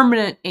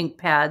permanent ink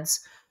pads,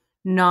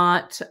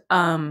 not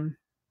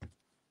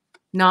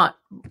not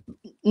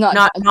Not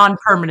not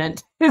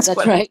non-permanent. Is That's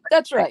what I'm right.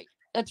 That's saying. right.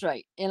 That's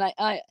right. And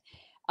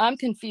I'm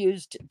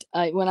confused.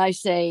 When I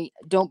say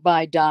don't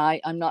buy dye,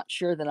 I'm not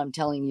sure that I'm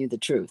telling you the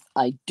truth.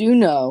 I do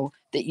know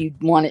that you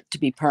want it to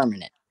be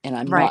permanent, and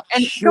I'm Right. not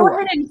And go sure.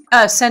 ahead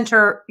and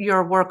center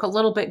your work a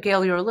little bit,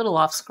 Gail. You're a little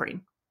off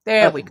screen.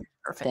 There we Okay. go.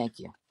 Perfect. Thank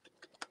you.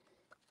 I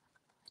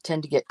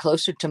tend to get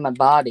closer to my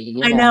body,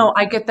 you I know. know.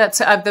 I get that.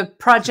 So, the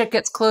project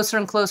gets closer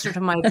and closer to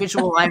my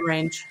visual eye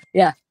range.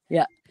 Yeah.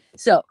 Yeah.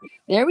 So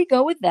there we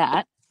go with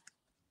that.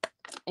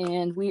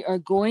 And we are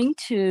going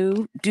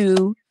to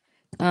do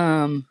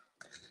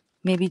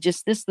maybe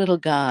just this little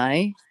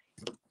guy.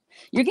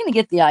 You're going to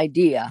get the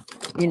idea,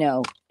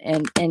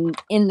 and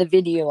in the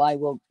video I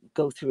will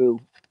go through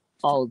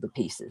all of the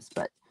pieces,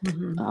 but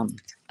Mm-hmm.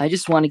 I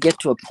just want to get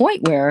to a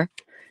point where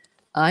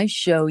I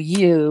show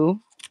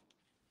you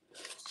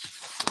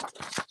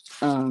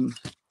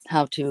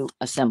how to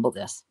assemble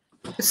this.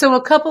 So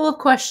a couple of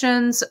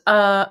questions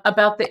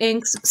about the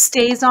inks.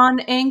 Stays on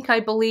ink, I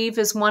believe,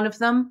 is one of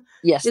them.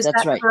 Yes, Is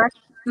that's that right. correct?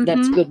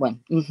 That's a Mm-hmm. good one.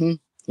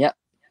 Yep.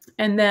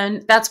 And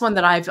then that's one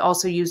that I've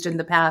also used in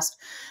the past.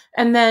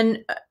 And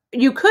then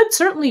you could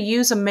certainly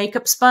use a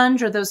makeup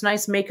sponge or those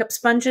nice makeup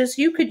sponges.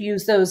 You could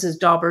use those as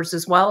daubers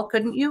as well,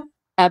 couldn't you?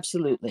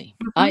 Absolutely.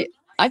 Mm-hmm.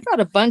 I got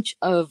a bunch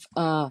of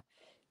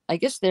I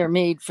guess they're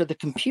made for the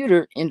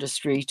computer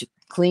industry to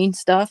clean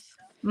stuff.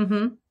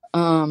 Mm-hmm.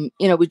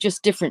 With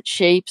just different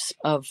shapes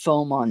of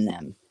foam on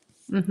them.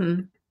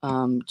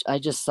 Mm-hmm. I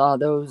just saw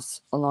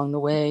those along the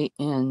way,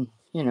 and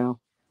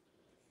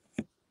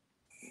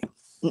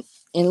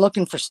in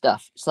looking for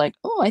stuff, it's like,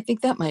 oh, I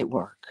think that might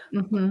work.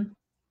 Mm-hmm.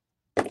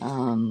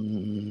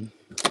 Um,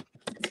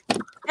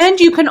 And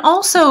you can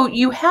also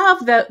you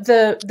have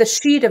the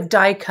sheet of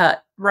die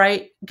cut,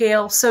 right,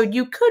 Gail? So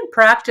you could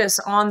practice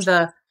on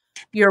the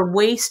your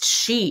waste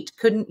sheet,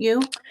 couldn't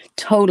you?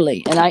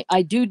 totally, and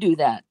I do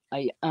that.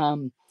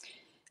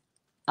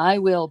 I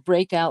will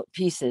break out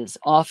pieces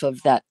off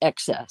of that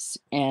excess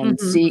and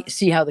Mm-hmm.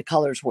 see how the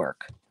colors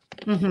work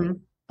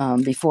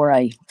Mm-hmm. before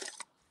I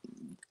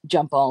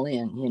jump all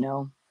in.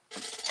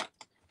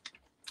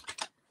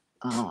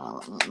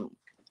 Um,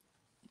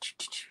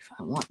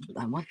 I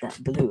want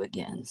that blue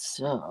again.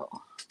 So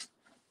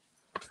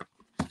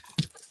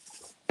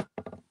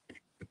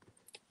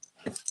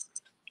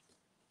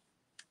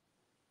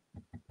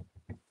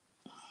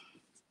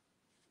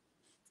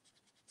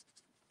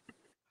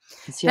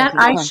That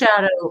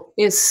eyeshadow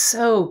is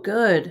so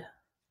good.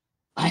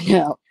 I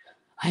know.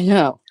 I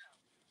know.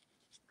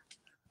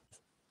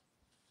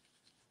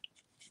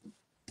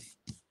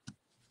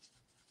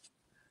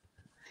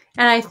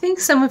 And I think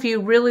some of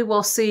you really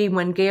will see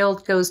when Gail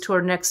goes to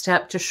her next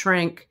step to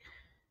shrink,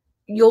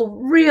 you'll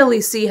really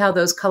see how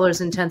those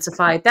colors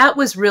intensify. That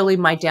was really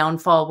my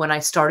downfall when I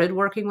started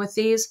working with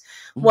these,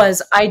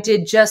 was I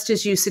did just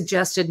as you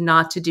suggested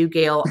not to do,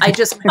 Gail. I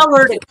just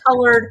colored and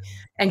colored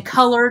and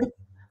colored.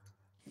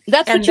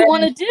 That's And what you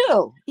want to then,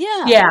 do.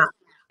 Yeah. yeah.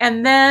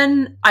 And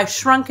then I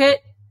shrunk it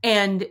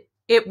and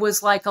it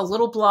was like a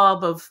little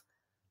blob of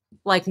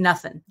like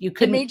nothing. You It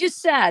couldn't, made you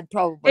sad, it,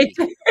 probably.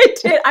 it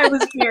did. I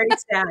was very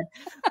sad,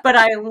 but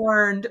I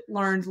learned.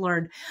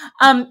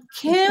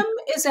 Kim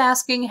is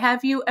asking,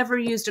 have you ever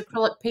used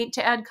acrylic paint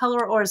to add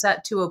color or is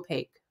that too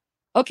opaque?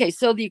 Okay,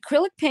 so the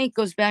acrylic paint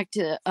goes back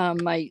to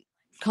my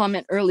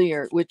comment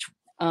earlier, which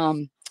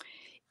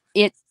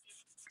it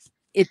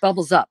it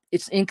bubbles up.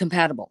 It's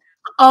incompatible.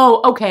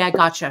 Oh, okay, I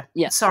gotcha.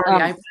 Yes. Sorry,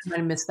 I might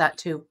have missed that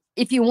too.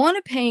 If you want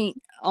to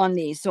paint on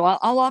these, so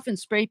I'll often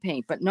spray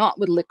paint, but not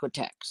with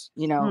Liquitex.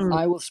 You know,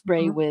 I will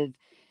spray with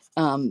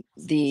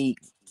the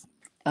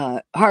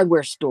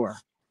hardware store,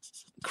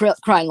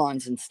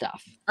 Krylons and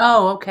stuff.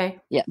 Oh, okay.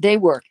 Yeah, they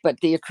work, but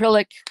the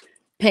acrylic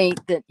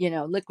paint that, you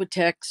know,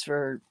 Liquitex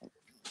for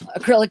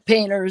acrylic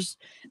painters,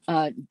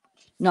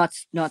 not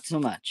so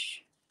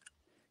much.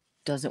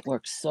 Doesn't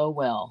work so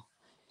well.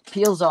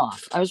 Peels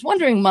off. I was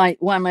wondering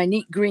why my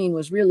neat green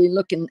was really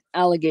looking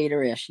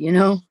alligator-ish, you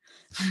know?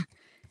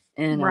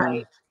 And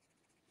right.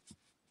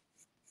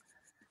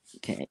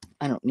 Okay,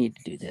 I don't need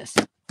to do this.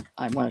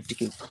 I want it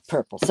to go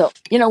purple. So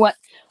you know what?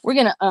 We're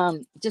gonna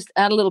just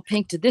add a little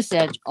pink to this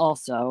edge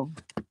also.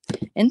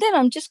 And then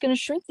I'm just gonna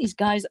shrink these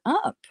guys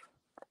up.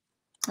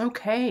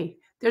 Okay.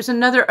 There's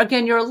another,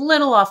 again, you're a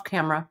little off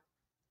camera.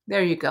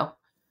 There you go.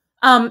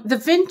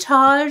 The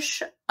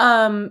vintage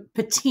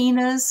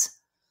patinas,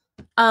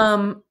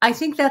 I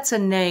think that's a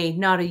nay,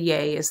 not a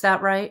yay. Is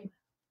that right?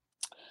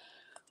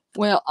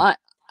 Well,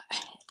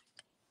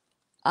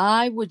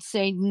 I would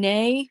say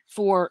nay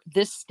for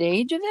this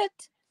stage of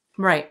it.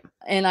 Right.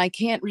 And I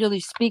can't really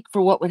speak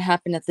for what would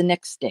happen at the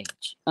next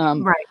stage.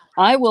 Right.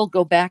 I will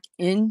go back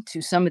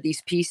into some of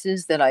these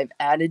pieces that I've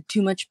added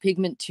too much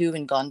pigment to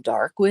and gone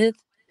dark with.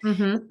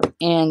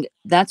 And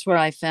that's where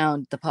I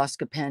found the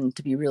Posca pen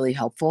to be really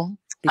helpful,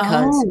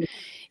 because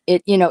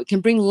it, you know, it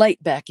can bring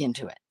light back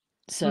into it.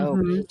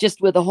 So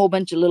just with a whole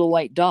bunch of little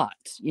white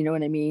dots, you know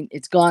what I mean?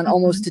 It's gone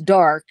almost to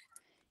dark.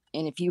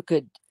 And if you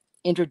could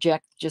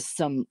interject just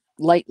some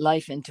light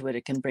life into it,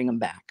 it can bring them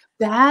back.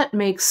 That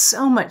makes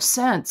so much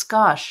sense.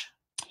 Gosh,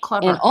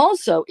 clever. And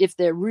also, if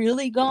they're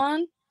really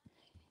gone,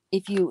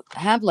 if you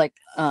have like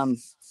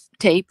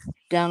tape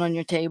down on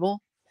your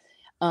table,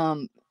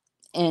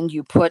 and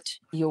you put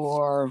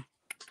your,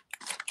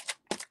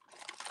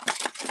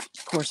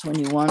 of course, when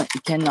you want it,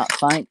 you cannot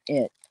find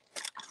it.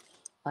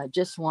 I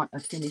just want a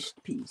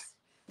finished piece.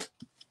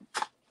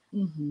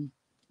 Come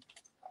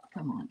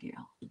on,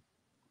 Gail.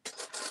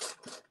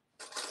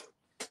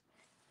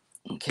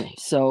 Okay,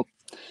 so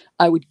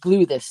I would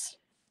glue this.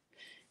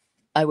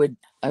 I would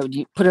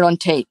put it on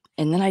tape,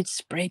 and then I'd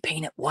spray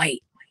paint it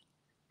white.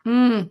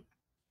 And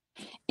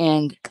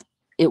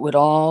it would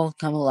all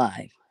come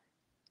alive.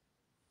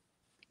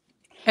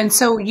 And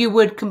so you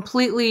would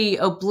completely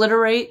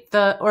obliterate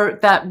or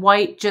that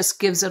white just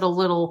gives it a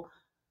little,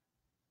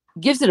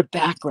 gives it a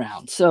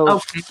background. So,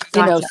 okay, gotcha.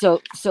 You know,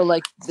 so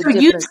like so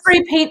you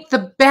spray paint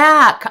the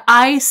back.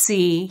 I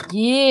see.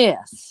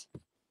 Yes.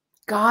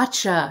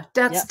 Gotcha.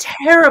 That's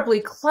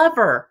terribly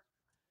clever.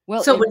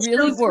 Well, so it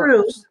really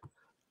works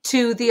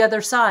to the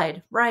other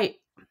side, right?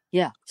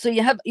 Yeah. So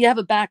you have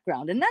a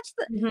background, and that's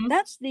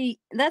the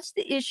that's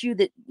the issue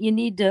that you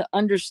need to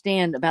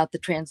understand about the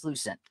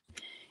translucent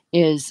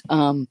is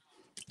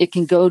it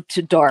can go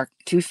to dark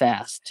too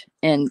fast,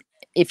 and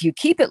if you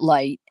keep it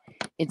light,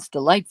 it's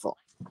delightful.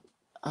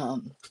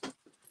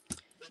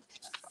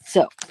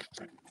 So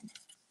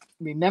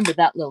remember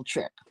that little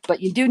trick,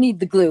 but you do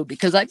need the glue,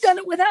 because I've done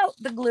it without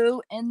the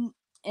glue, and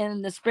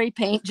the spray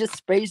paint just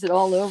sprays it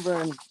all over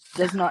and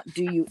does not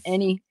do you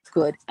any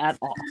good at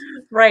all.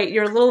 Right.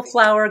 Your little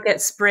flower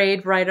gets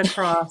sprayed right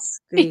across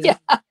the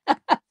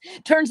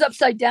turns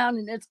upside down,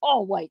 and it's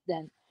all white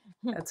then.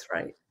 That's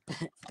right.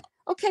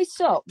 Okay,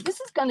 so this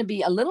is going to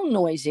be a little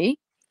noisy,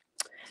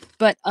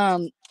 but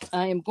I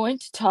am going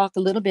to talk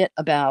a little bit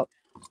about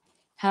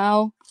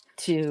how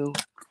to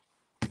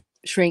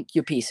shrink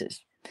your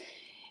pieces.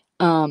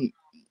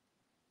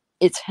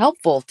 It's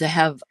helpful to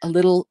have a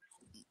little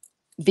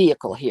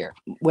vehicle here,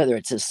 whether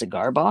it's a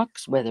cigar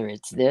box, whether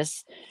it's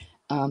this,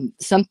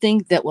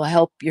 something that will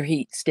help your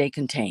heat stay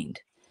contained.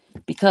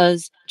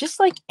 Because just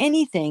like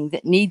anything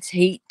that needs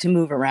heat to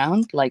move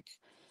around, like,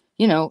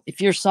 you know, if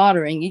you're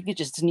soldering, you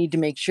just need to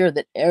make sure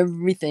that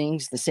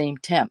everything's the same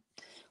temp.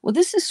 Well,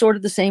 this is sort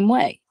of the same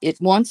way. It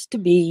wants to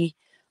be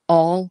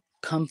all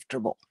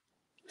comfortable,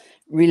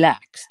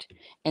 relaxed.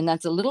 And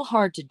that's a little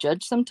hard to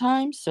judge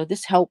sometimes. So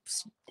this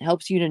helps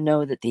you to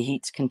know that the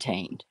heat's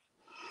contained.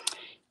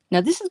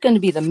 Now, this is going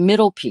to be the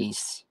middle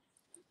piece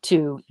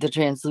to the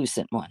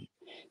translucent one.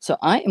 So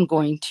I am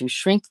going to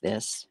shrink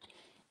this.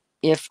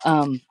 If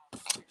the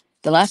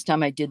last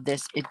time I did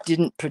this, it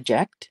didn't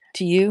project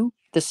to you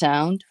the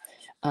sound.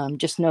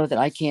 Just know that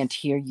I can't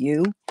hear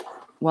you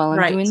while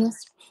I'm doing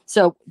this.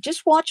 So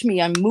just watch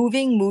me. I'm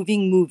moving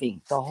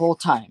the whole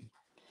time.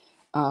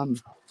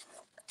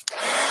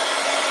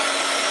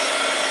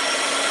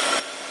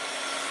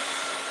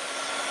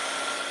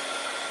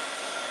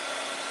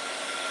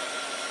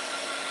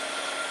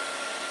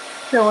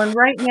 So, and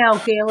right now,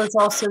 Gail is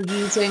also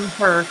using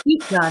her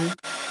heat gun.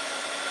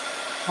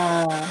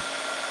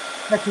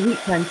 That's a heat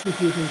gun she's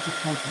using to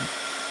cleansing.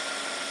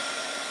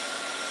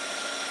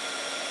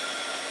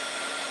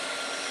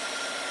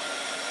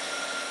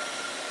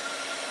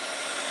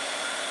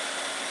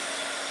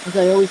 As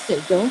I always say,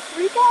 don't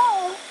freak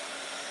out.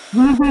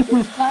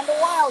 It's kind of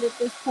wild at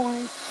this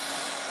point.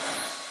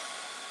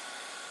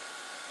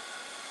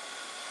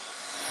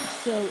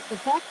 So the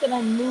fact that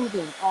I'm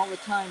moving all the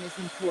time is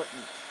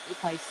important.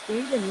 If I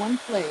stayed in one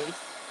place,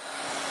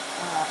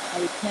 I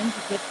would tend to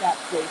get that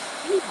place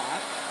too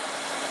hot,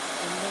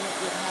 and then it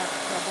would have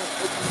trouble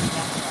opening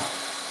back up.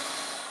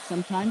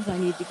 Sometimes I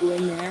need to go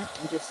in there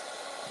and just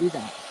do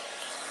that.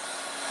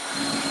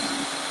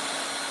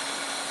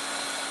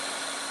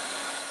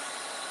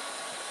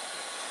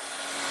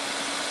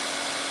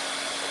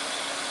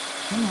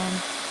 Come on,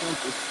 don't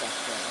be stuck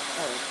there.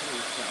 Oh,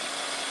 please don't.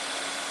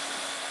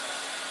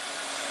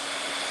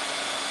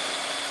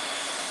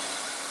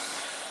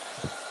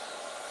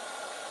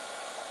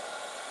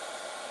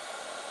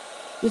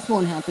 This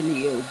won't happen to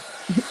you.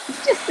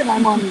 It's just that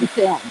I'm on the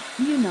film,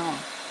 you know.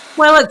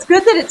 Well, it's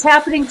good that it's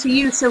happening to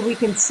you, so we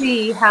can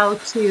see how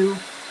to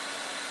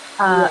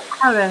Right.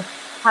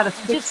 how to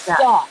fix Just that.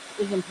 stop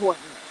is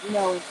important, you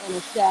know, and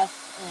assess.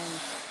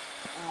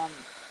 And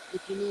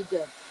if you need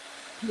to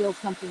peel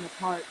something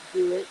apart,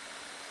 do it.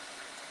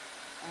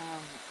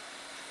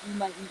 You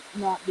might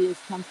not be as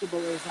comfortable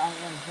as I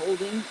am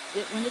holding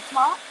it when it's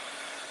hot.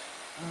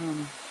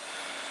 And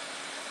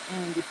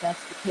if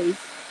that's the case,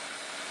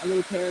 a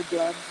little pair of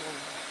gloves will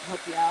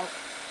help you out.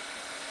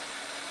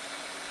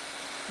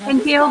 Now,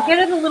 And Gail, get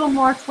it a little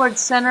more towards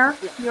center.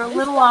 Yeah, You're a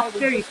little off.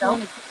 There you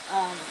go.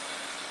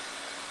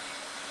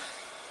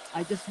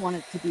 I just want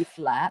it to be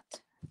flat.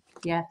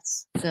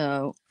 Yes.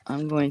 So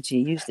I'm going to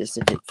use this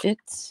if it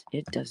fits.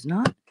 It does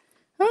not.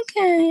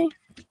 Okay.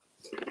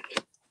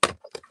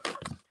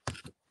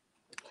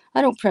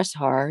 I don't press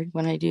hard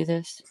when I do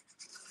this.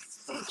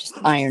 Just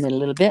iron it a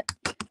little bit.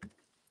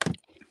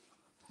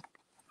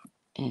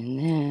 And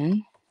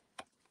then,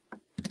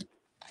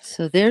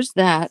 so there's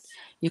that.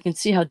 You can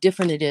see how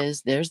different it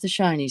is. There's the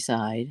shiny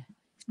side.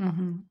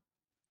 Mm-hmm.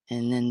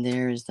 And then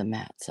there's the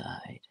matte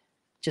side.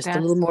 Just That's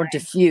a little more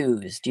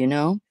diffused, you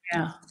know?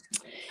 Yeah.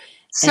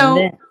 So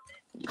then,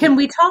 can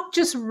we talk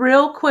just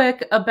real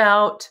quick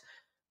about,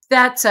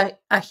 that's a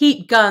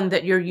heat gun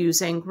that you're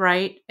using,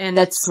 right? And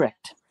that's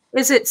correct.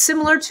 Is it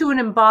similar to an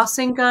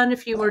embossing gun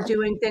if you were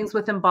doing things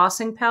with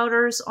embossing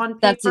powders on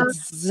paper?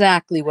 That's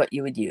exactly what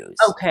you would use.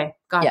 Okay,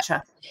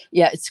 gotcha.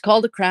 Yeah, it's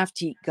called a craft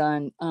heat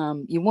gun.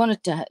 You want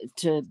it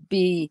to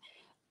be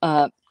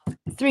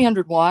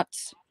 300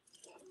 watts,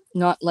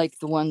 not like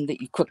the one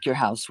that you cook your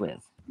house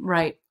with.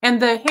 Right.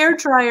 And the hair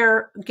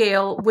dryer,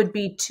 Gail, would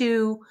be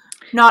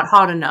not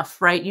hot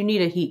enough, right? You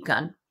need a heat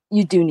gun.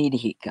 You do need a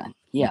heat gun.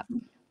 Yeah.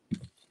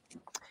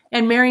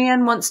 And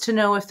Marianne wants to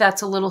know if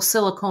that's a little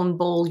silicone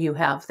bowl you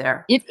have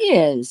there. It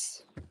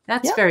is.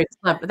 That's very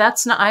clever.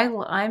 That's not. I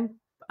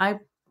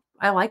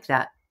like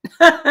that.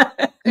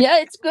 Yeah,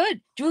 it's good.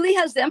 Julie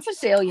has them for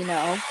sale, you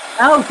know.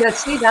 Oh, good.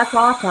 See, that's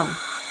awesome.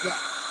 Yeah.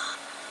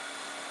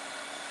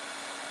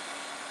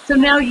 So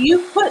now you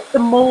put the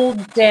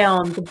mold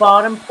down, the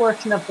bottom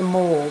portion of the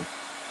mold.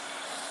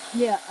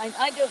 Yeah,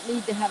 I don't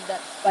need to have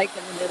that spike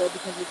in the middle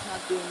because it's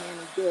not doing me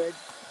any good.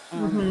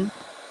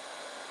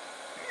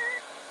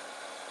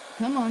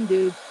 Come on,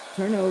 dude.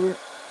 Turn over.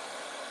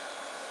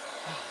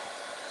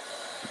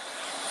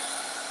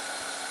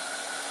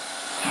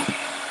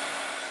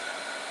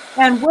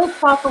 And we'll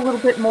talk a little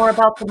bit more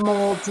about the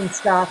molds and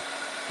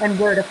stuff and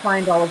where to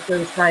find all of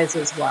those guys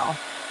as well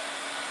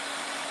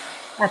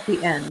at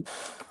the end.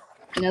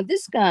 Now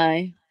this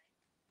guy,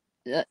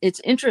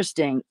 it's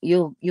interesting.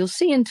 You'll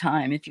see in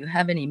time if you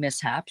have any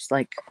mishaps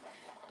like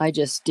I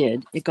just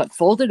did. It got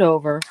folded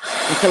over,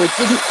 and so it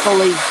didn't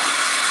fully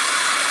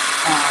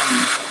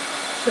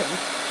shrink.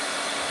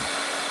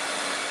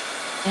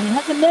 And it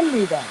has a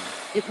memory then.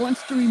 It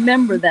wants to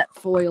remember that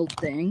foiled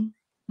thing.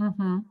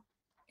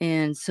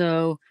 And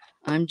so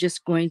I'm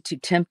just going to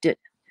tempt it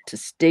to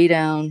stay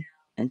down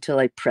until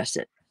I press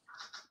it.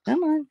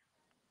 Come on.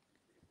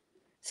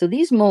 So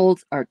these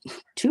molds are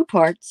 2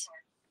 parts.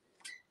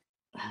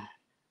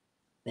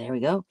 There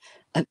we go.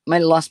 I might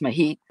have lost my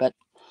heat, but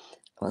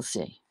we'll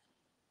see.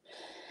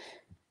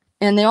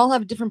 And they all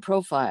have a different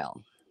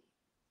profile.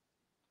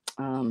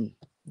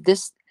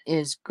 This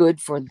is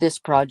good for this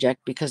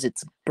project because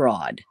it's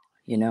broad,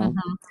 you know.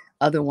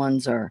 Other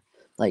ones are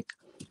like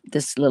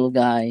this little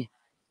guy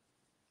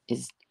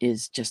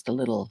is just a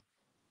little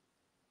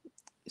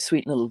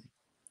sweet little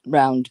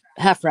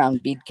half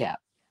round bead cap.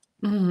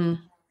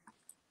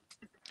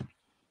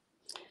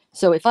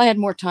 So if I had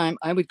more time,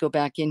 I would go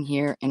back in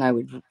here and I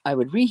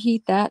would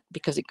reheat that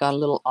because it got a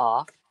little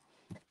off,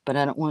 but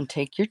I don't want to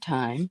take your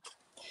time.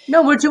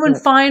 No, we're doing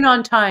fine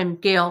on time,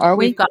 Gail. Are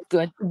we?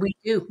 Good. We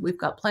do. We've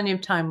got plenty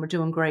of time. We're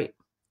doing great.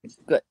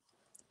 Good.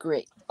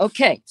 Great.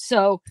 Okay.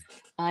 So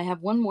I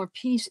have one more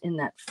piece in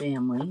that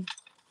family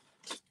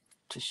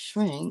to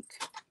shrink.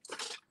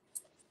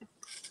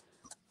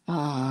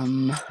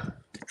 I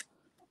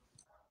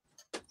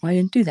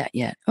didn't do that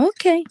yet.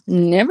 Okay.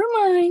 Never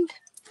mind.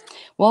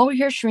 While we're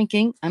here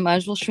shrinking, I might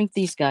as well shrink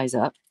these guys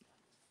up.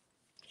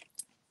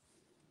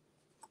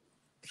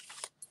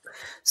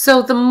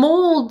 So the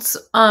molds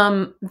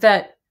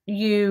that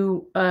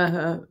you're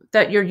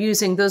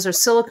using, those are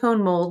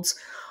silicone molds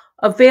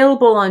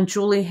available on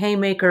Julie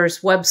Haymaker's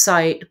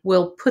website.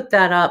 We'll put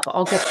that up.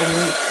 I'll get the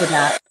link to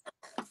that.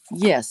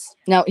 Yes.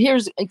 Now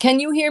can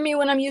you hear me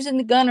when I'm using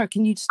the gun, or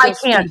can you I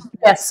still can. see?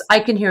 Yes, I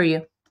can hear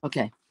you.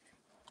 Okay.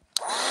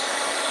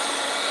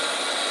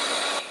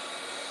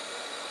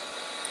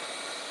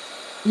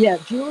 Yeah,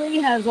 Julie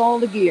has all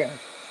the gear.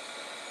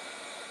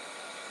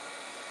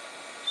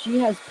 She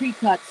has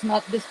pre-cuts,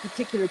 not this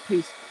particular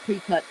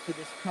pre-cut for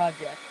this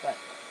project, but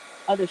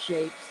other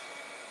shapes,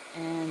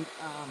 and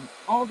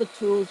all the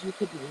tools you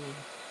could need.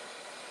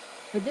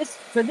 For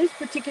this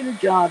particular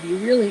job, you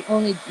really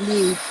only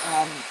need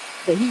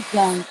the heat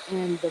gun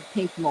and the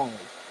pink mold.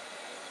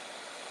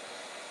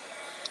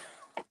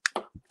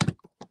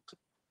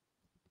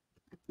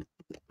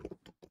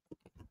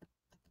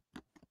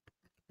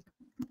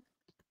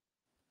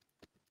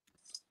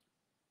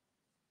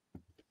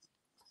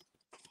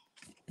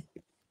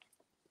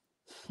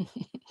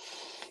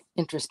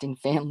 Interesting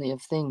family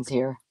of things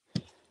here.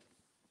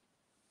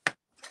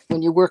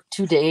 When you work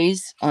 2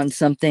 days on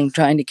something,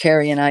 trying to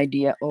carry an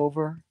idea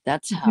over,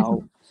 that's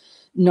how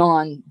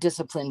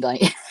non-disciplined I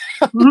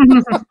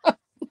am.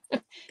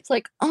 It's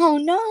like, oh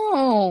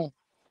no,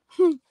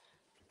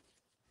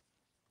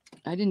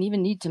 I didn't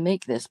even need to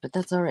make this, but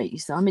that's all right. You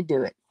saw me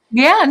do it.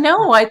 Yeah,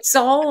 no, it's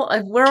all,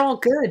 we're all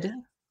good.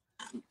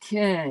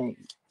 Okay.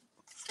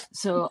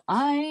 So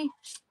I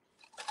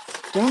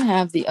don't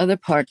have the other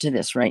part to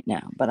this right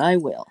now, but I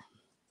will.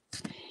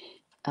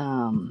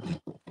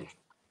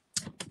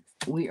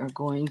 We are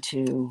going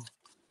to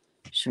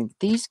shrink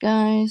these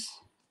guys.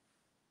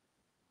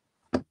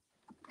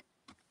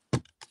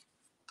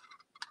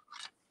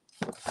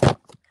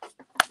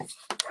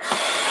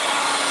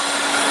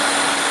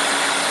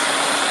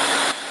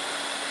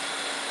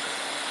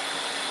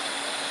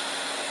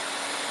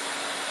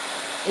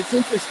 It's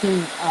interesting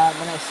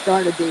when I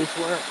start a day's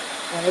work,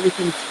 when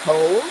everything's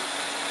cold,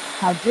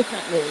 how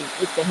differently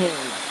it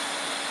behaves.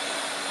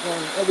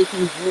 When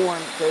everything's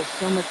warm, it goes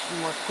so much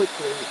more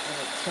quickly and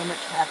it's so much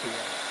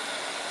happier.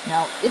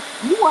 Now, if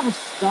you want to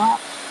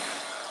stop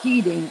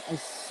heating as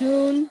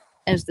soon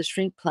as the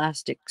shrink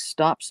plastic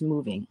stops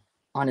moving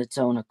on its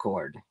own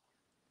accord.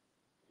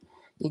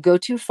 You go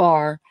too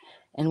far,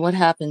 and what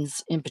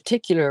happens in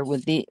particular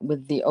with the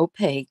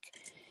opaque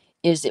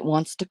is it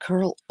wants to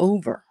curl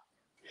over.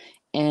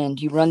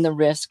 And you run the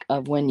risk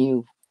of, when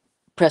you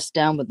press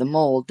down with the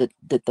mold,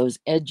 that those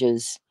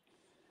edges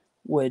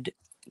would,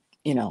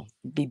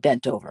 be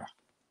bent over.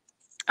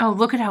 Oh,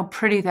 look at how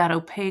pretty that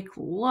opaque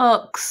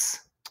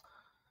looks.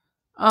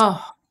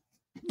 Oh,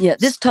 Yeah, so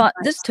this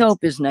nice.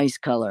 taupe is nice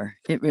color.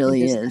 It It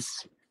really is.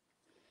 is.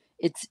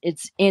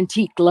 It's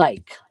antique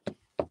like.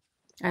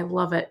 I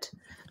love it.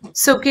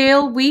 So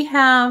Gail, we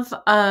have,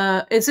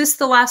 is this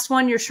the last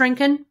one you're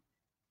shrinking?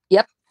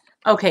 Yep.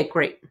 Okay,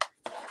 great.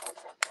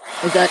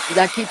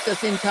 That keeps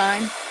us in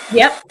time?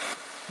 Yep.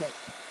 Okay.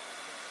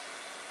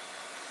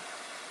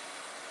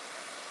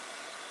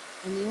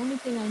 And the only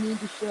thing I need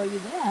to show you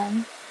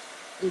then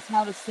is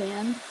how to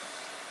sand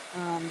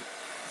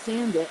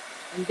it.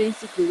 And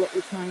basically what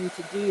we're trying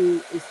to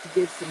do is to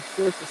give some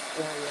surface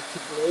area to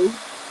glue.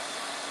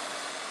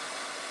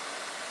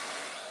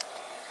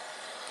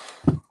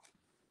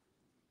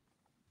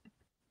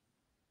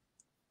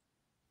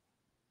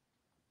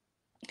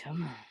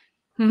 Come on.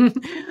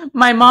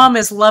 My mom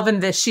is loving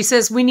this. She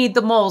says, we need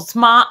the molds.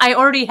 Ma, I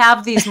already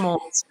have these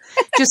molds.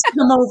 Just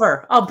come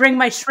over. I'll bring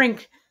my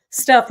shrink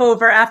stuff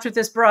over after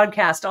this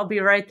broadcast. I'll be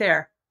right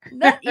there.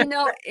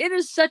 It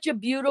is such a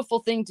beautiful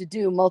thing to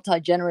do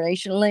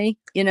multi-generationally,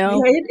 Yeah,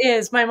 it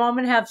is. My mom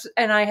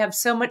and I have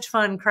so much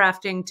fun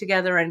crafting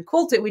together and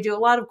quilting. We do a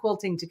lot of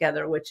quilting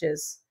together, which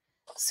is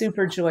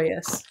super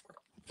joyous.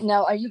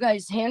 Now, are you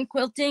guys hand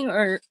quilting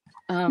or?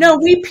 No,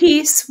 we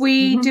piece.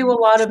 We do a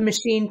lot of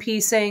machine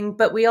piecing,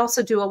 but we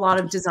also do a lot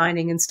of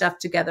designing and stuff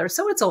together.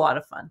 So it's a lot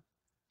of fun.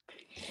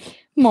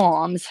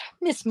 Moms,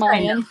 Miss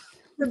Mayan.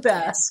 The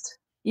best.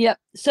 Yep.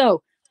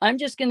 So I'm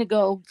just going to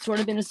go sort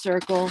of in a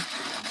circle.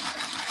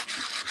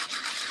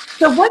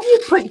 So what you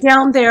put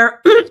down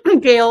there,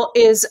 Gail,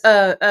 is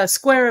a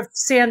square of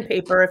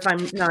sandpaper, if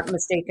I'm not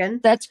mistaken.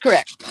 That's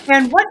correct.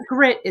 And what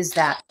grit is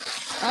that?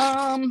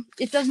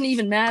 It doesn't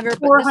even matter, but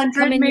this will 400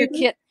 come in your maybe?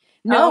 kit.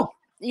 No, Oh,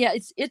 yeah,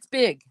 it's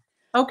big.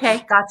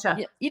 okay, gotcha.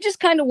 Yeah, you just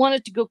kind of want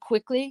it to go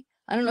quickly.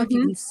 I don't know if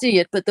you can see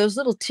it, but those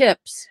little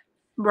tips,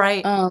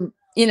 Right.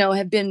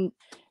 Have been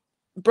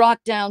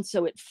brought down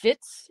so it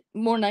fits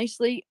more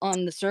nicely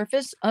on the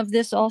surface of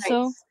this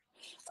also.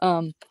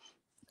 Nice.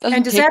 Doesn't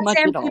And does take that much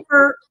at all.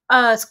 sandpaper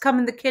come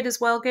in the kit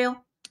as well,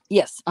 Gail?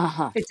 Yes.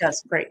 It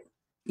does. Great.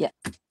 Yeah.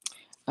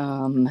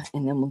 And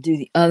then we'll do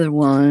the other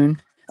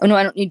one. Oh no,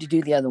 I don't need to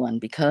do the other one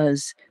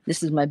because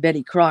this is my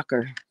Betty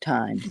Crocker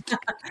time.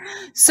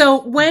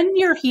 So when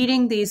you're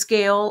heating these,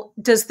 Gail,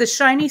 does the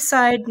shiny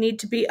side need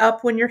to be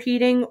up when you're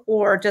heating,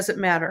 or does it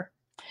matter?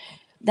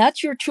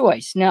 That's your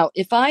choice. Now,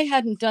 if I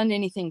hadn't done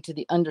anything to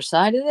the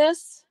underside of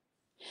this,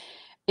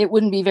 it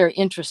wouldn't be very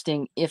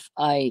interesting if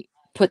I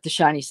put the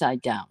shiny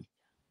side down,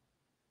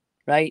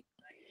 right?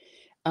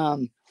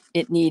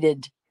 It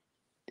needed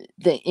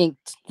the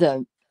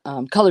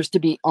colors to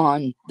be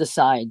on the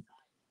side.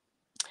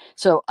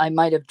 So I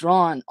might have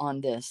drawn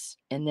on this,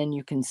 and then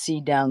you can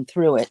see down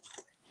through it.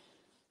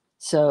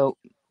 So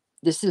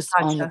this is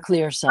on the Gotcha.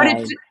 clear But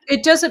side.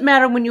 it doesn't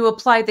matter when you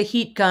apply the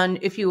heat gun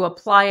if you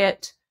apply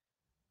it,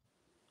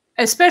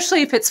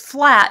 especially if it's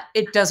flat,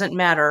 it doesn't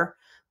matter.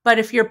 But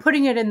if you're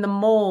putting it in the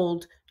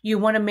mold, you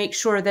want to make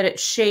sure that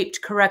it's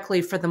shaped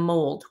correctly for the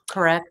mold,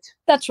 correct?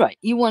 That's right.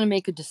 You want to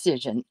make a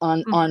decision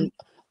on Mhm.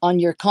 on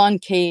your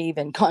concave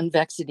and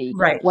convexity.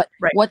 Right, right.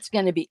 What's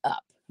going to be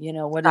up? You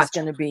know, what is Gotcha.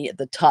 going to be at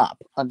the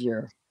top of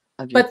your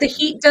But the thing.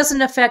 heat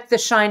doesn't affect the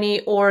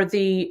shiny or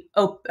the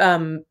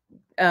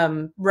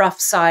rough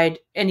side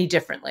any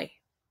differently.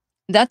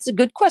 That's a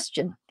good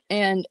question.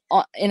 And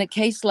in a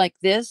case like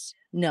this,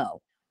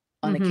 no.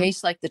 On a Mhm.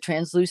 case like the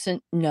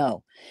translucent,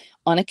 no.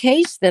 On a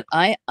case that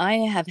I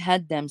have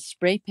had them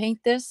spray paint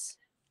this,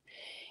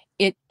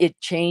 it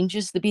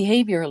changes the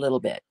behavior a little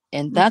bit.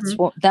 And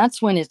Mhm.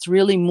 that's when it's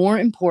really more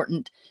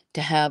important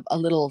to have a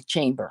little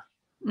chamber.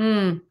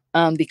 Mm.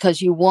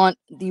 Because you want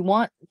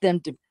them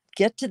to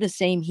get to the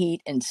same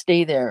heat and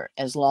stay there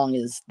as long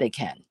as they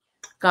can.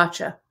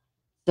 Gotcha.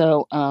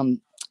 So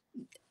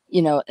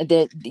you know,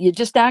 that you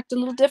just act a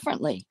little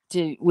differently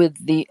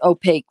with the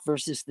opaque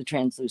versus the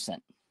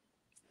translucent.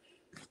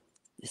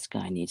 This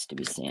guy needs to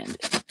be sanded.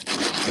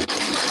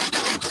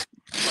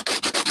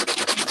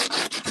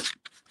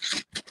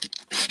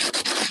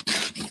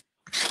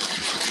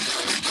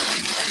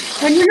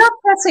 And you're not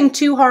pressing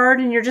too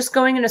hard and you're just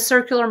going in a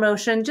circular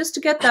motion just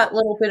to get that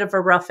little bit of a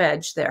rough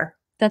edge there.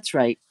 That's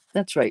right.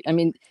 That's right. I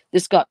mean,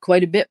 this got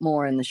quite a bit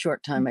more in the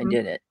short time I Mhm.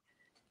 did it.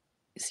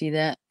 See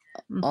that?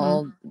 Mhm.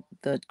 All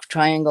the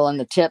triangle on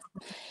the tip.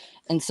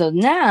 And so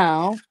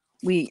now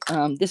we,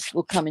 this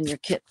will come in your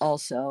kit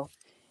also,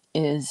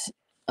 is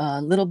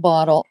a little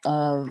bottle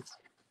of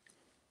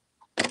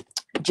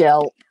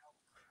gel,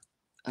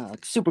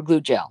 super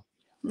glue gel.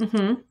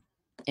 Mhm.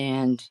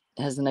 And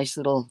has a nice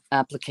little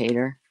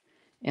applicator.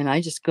 And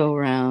I just go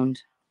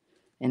around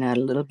and add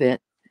a little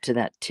bit to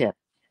that tip,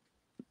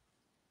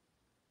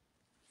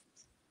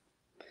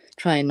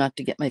 trying not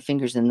to get my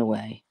fingers in the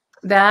way.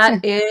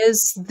 That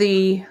is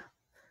the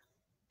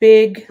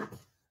big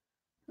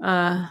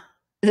uh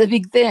The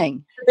big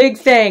thing. big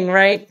thing,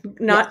 right? Yeah.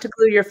 Not to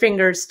glue your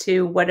fingers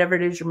to whatever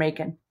it is you're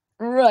making.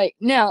 Right.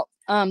 Now,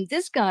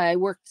 this guy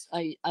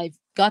I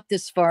got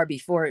this far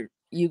before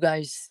you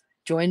guys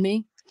joined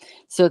me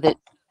so that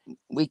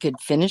we could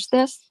finish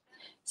this.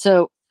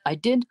 So I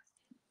did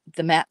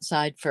the matte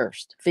side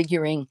first,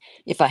 figuring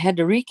if I had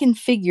to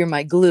reconfigure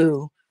my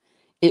glue,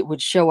 it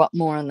would show up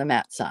more on the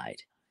matte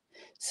side.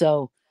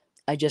 So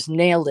I just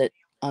nailed it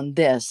on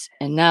this,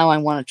 and now I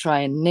want to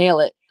try and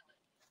nail it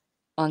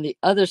on the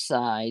other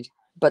side,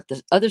 but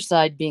the other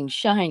side being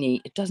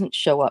shiny, it doesn't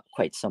show up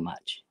quite so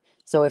much.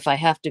 So if I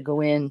have to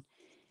go in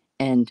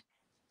and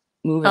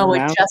move it Oh,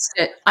 around, adjust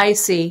it. I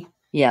see.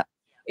 yeah,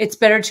 It's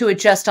better to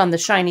adjust on the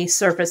shiny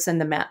surface than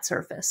the matte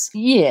surface.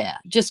 yeah,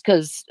 just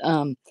because,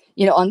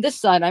 you know, on this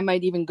side, I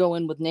might even go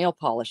in with nail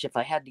polish if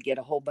I had to get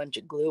a whole bunch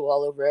of glue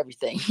all over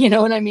everything. You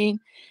know what I mean?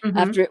 Mhm.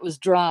 After it was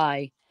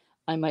dry,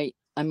 I might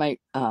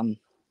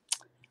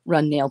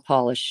run nail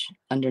polish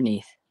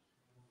underneath.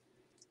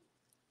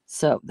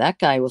 So that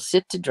guy will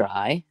sit to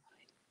dry.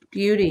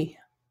 Beauty.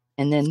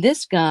 And then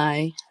this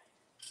guy,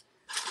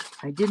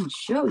 I didn't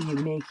show you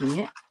making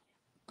it,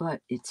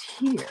 but it's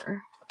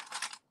here.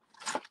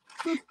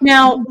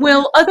 Now,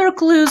 will other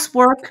glues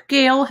work,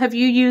 Gail? Have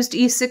you used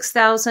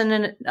E6000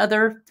 and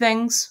other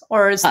things,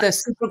 or is Uh, the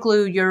super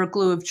glue your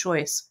glue of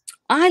choice?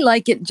 I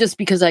like it just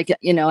because I get,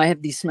 you know, I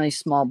have these nice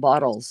small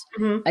bottles.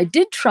 Mhm. I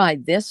did try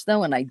this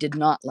though, and I did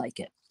not like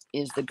it.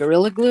 Is the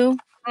Gorilla Glue.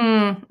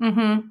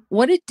 Mhm.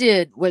 What it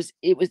did was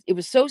it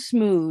was so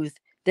smooth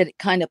that it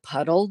kind of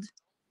puddled.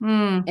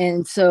 Mm.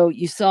 And so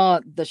you saw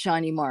the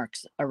shiny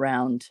marks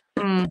Mm.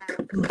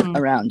 Mhm.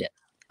 around it.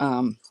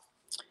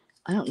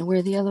 I don't know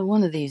where the other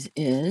one of these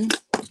is.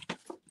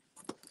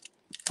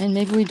 And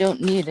maybe we don't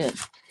need it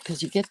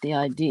because you get the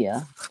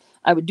idea.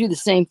 I would do the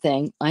same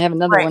thing. I have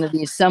another Right. one of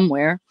these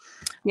somewhere.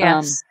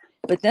 Yes.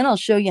 But then I'll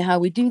show you how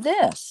we do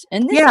this.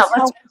 And Yeah,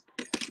 let's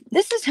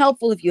this is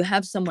helpful if you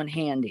have someone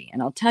handy.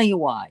 And I'll tell you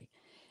why.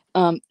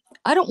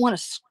 I don't want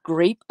to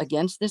scrape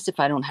against this if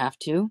I don't have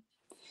to.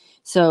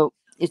 So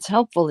it's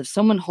helpful if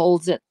someone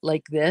holds it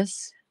like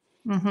this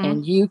Mhm.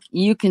 and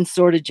you can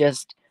sort of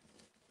just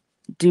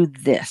do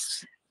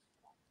this.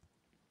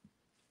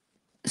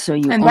 So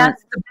you And aren't.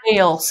 that's the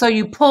bail. So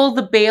you pull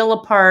the bail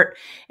apart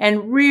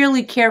and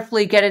really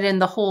carefully get it in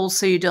the hole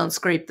so you don't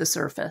scrape the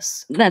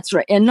surface. That's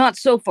right. And not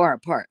so far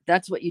apart.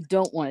 That's what you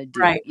don't want to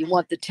do. Right. You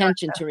want the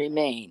tension Gotcha. to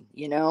remain,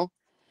 you know?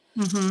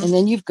 And Mhm.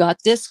 then you've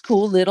got this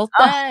cool little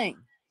Oh, thing.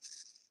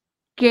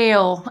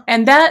 Gail,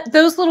 and that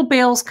those little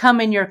bails come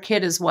in your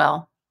kit as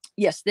well.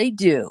 Yes, they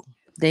do.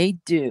 They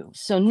do.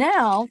 So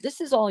now this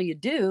is all you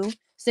do.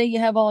 Say you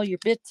have all your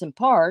bits and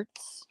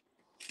parts.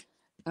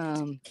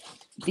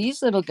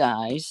 These little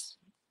guys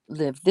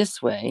live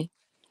this way.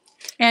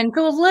 And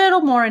go a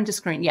little more into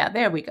screen. Yeah,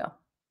 there we go.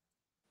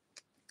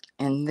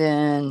 And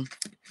then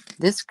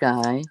this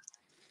guy,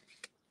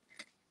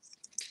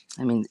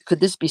 I mean, could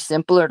this be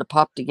simpler to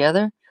pop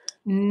together?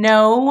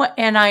 No,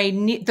 and I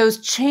need those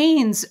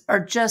chains are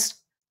just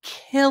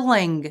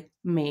killing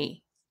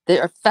me. They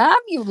are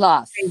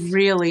fabulous. They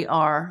really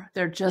are.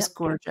 They're Yep. just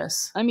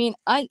gorgeous. I mean,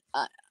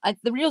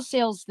 the real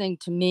sales thing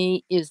to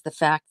me is the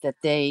fact that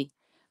they,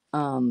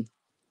 you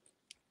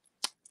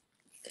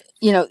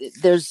know,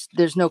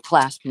 there's no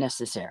clasp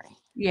necessary.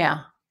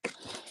 Yeah.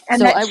 And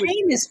So that I would,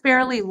 chain is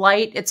fairly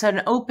light. It's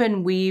an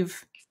open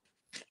weave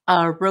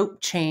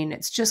rope chain.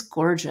 It's just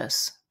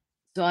gorgeous.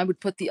 so I would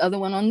put the other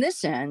one on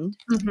this end,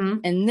 Mm-hmm.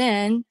 and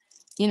then,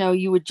 you know,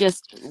 you would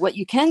just, what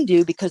you can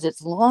do, because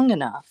it's long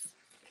enough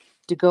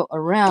to go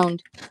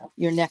around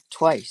your neck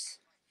twice,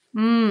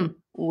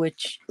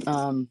 which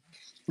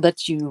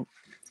lets you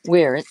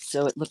wear it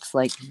so it looks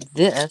like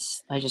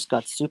this. I just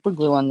got super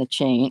glue on the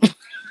chain.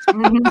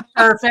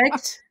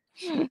 Perfect.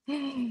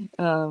 You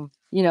know,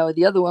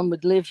 the other one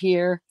would live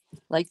here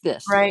like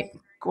this. Right.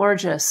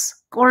 Gorgeous.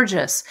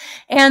 Gorgeous.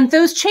 And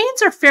those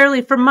chains are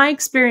fairly, from my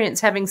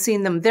experience having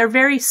seen them, they're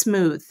very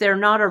smooth. They're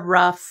not a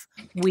rough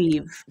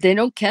weave. They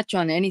don't catch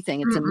on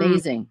anything. It's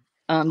amazing.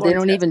 They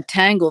don't even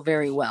tangle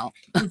very well.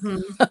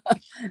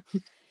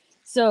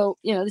 So,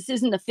 you know, this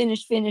isn't a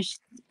finished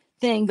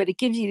thing, but it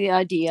gives you the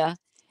idea.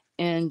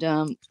 And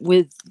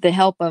with the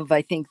help of,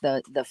 I think,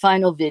 the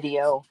final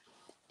video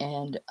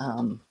and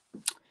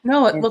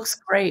no, it looks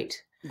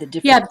great. The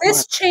different Yeah,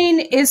 this chain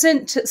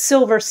isn't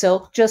silver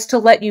silk, just to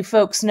let you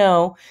folks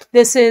know.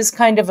 This is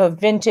kind of a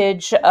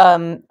vintage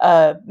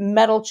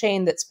metal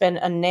chain that's been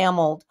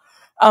enameled,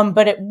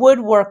 but it would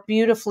work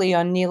beautifully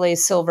on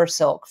Nile's silver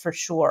silk for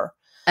sure.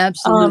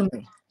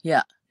 Absolutely.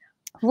 Yeah.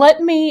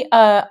 Let me,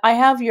 I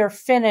have your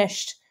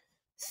finished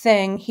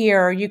thing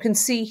here. You can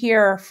see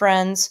here,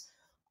 friends,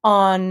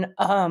 on...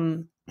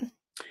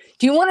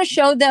 do you want to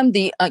show them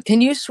the,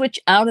 can you switch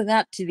out of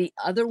that to the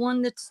other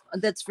one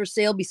that's for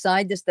sale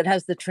beside this that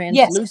has the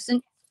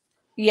translucent?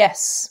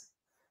 Yes.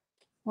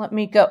 Let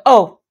me go.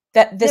 Oh,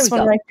 this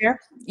one right there?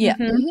 Yeah.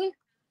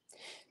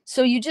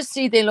 So you just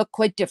see they look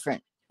quite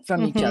different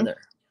from each other.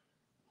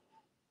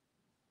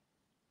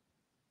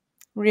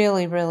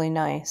 Really, really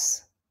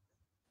nice.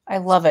 I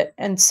love it.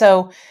 And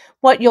so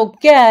what you'll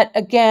get,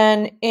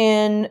 again,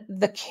 in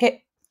the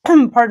kit,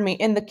 pardon me,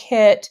 in the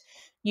kit,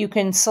 you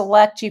can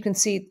select, you can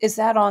see, is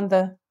that on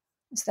the,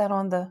 it's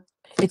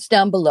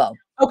down below.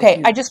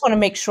 Okay. I just want to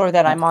make sure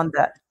that I'm on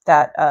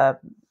that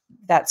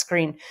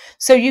screen.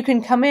 So you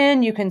can come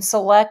in, you can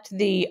select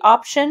the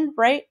option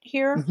right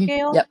here,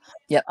 Gail.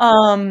 Yep.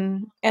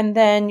 And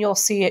then you'll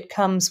see it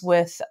comes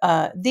with,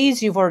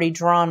 these you've already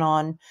drawn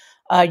on.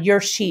 Your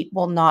sheet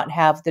will not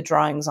have the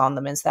drawings on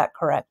them. Is that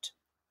correct?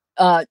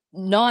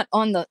 Not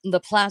on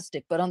the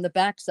plastic, but on the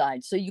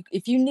backside. So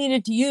if you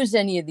needed to use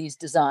any of these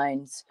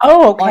designs,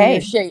 on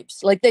your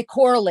shapes, like they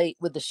correlate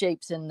with the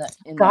shapes in the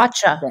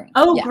Gotcha. The thing.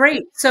 Oh, yeah.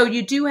 Great. So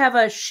you do have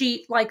a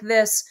sheet like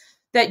this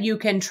that you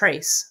can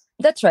trace.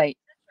 That's right.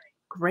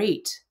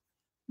 Great.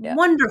 Yeah.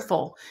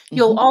 Wonderful.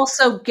 You'll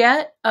also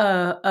get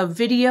a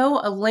video,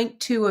 a link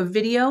to a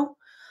video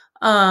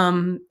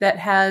that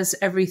has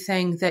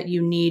everything that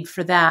you need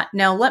for that.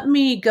 Now let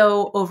me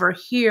go over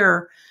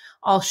here.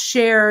 I'll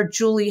share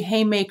Julie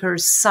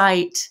Haymaker's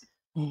site.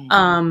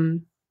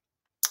 It's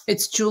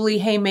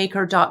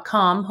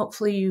juliehaymaker.com.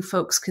 Hopefully you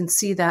folks can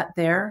see that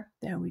there.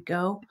 There we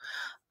go.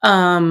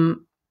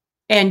 And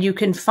you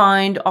can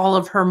find all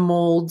of her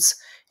molds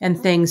and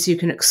things. You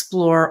can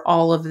explore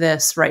all of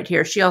this right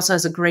here. She also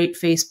has a great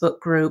Facebook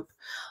group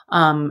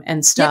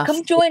and stuff. Yeah,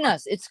 come join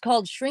us. It's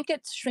called Shrink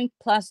It, Shrink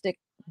Plastic,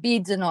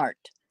 Beads and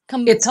Art.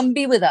 Come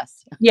be with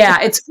us.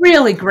 Yeah, it's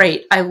really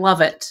great. I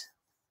love it.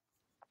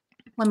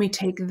 Let me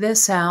take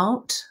this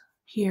out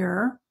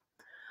here.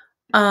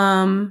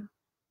 I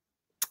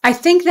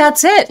think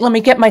that's it. Let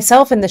me get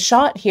myself in the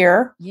shot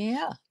here.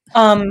 Yeah.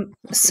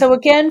 So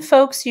again,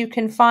 folks, you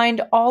can find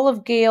all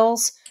of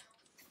Gail's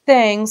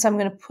things. I'm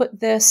going to put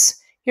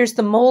this, here's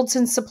the molds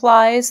and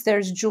supplies.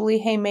 There's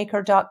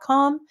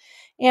juliehaymaker.com.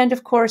 And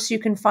of course, you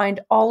can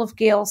find all of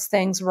Gail's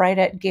things right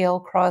at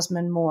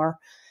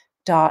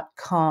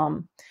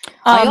gailcrosmanmore.com.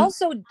 I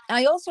also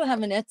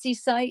have an Etsy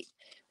site,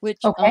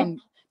 which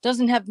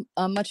doesn't have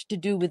much to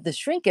do with the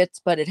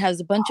Shrinkits, but it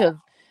has a bunch of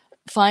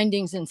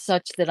findings and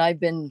such that I've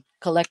been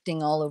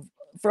collecting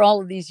for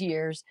all of these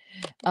years.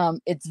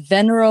 It's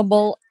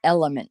Venerable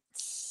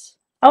Elements.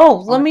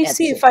 Oh, let me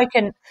see if I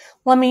can,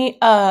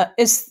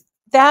 is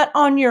that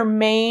on your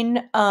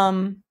main,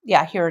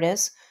 yeah, here it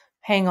is.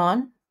 Hang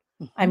on.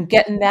 I'm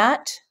getting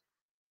that.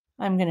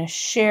 I'm going to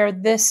share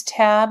this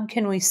tab.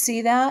 Can we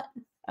see that?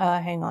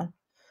 Hang on.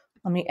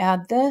 Let me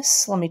add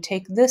this. Let me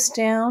take this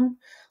down.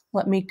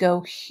 Let me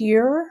go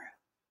here.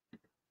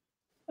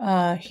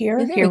 Here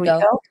we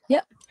go.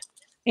 Yep.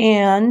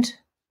 And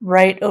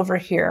right over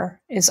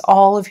here is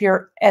all of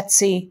your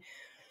Etsy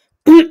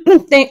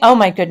thing. Oh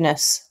my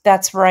goodness.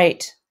 That's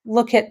right.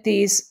 Look at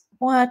these.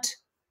 What?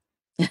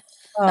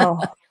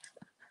 Oh,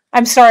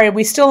 I'm sorry. Are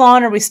we still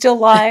on? Are we still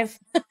live?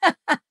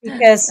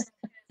 Because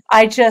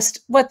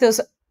those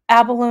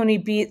abalone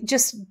beads,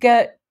 just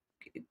get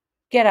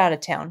out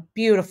of town.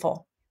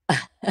 Beautiful.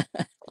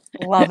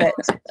 Love it.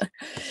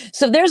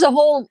 So there's a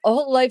whole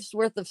life's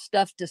worth of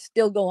stuff to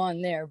still go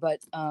on there, but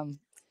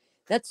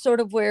that's sort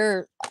of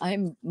where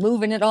I'm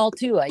moving it all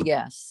to, I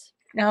guess.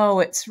 No,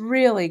 it's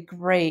really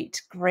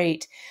great.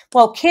 Great.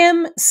 Well,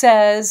 Kim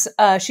says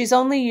she's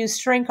only used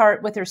shrink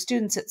art with her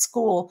students at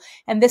school,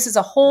 and this is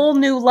a whole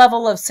new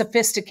level of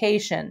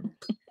sophistication.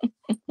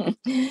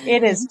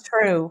 It is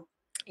true.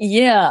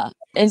 Yeah.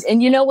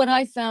 And you know what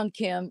I found,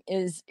 Kim,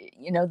 is,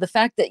 you know, the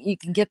fact that you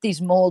can get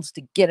these molds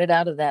to get it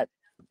out of that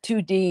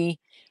 2D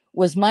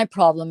was my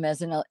problem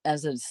as an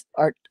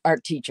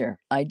art teacher.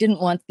 I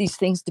didn't want these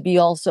things to be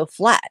all so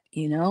flat,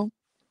 you know?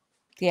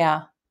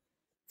 Yeah.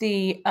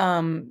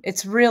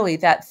 It's really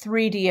that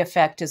 3D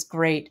effect is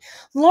great.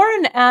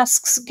 Lauren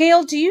asks,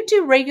 Gail, do you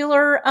do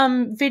regular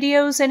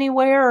videos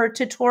anywhere or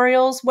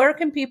tutorials? Where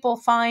can people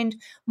find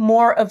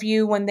more of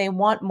you when they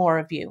want more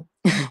of you?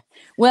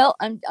 Well,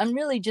 I'm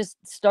really just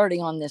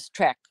starting on this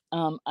trek.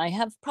 I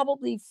have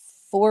probably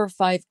 4 or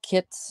 5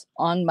 kits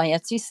on my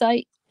Etsy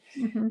site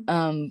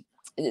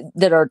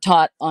that are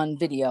taught on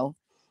video.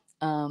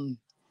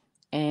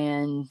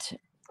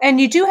 And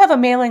you do have a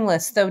mailing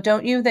list, though,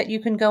 don't you, that you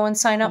can go and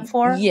sign up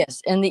for?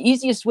 Yes. And the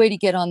easiest way to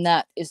get on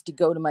that is to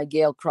go to my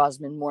Gail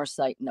Crosman Moore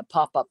site, and a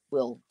pop-up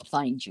will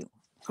find you.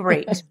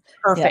 Great.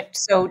 Perfect.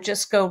 Yeah. So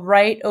just go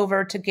right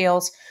over to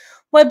Gail's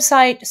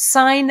website,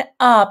 sign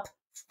up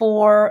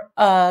for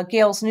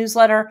Gail's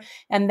newsletter,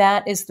 and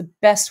that is the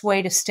best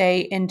way to stay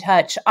in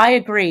touch. I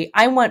agree.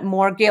 I want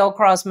more Gail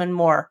Crosman,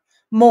 more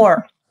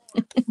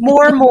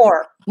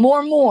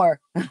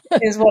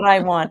is what I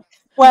want.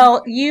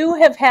 Well, you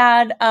have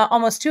had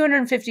almost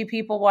 250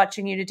 people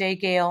watching you today,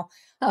 Gail.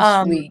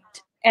 How sweet.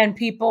 And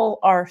people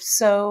are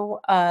so,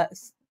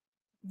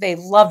 they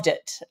loved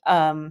it.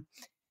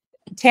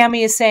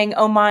 Tammy is saying,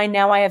 oh my,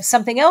 now I have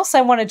something else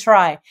I want to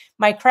try.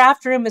 My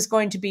craft room is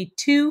going to be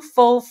too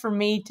full for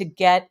me to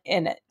get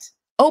in it.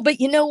 Oh,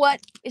 but you know what?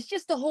 It's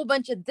just a whole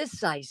bunch of this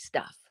size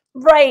stuff.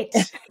 Right.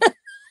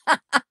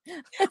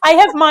 I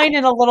have mine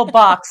in a little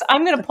box.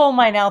 I'm going to pull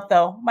mine out,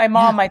 though. My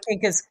mom, I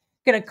think, is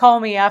going to call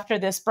me after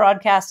this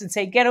broadcast and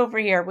say, get over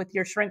here with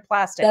your shrink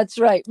plastic. That's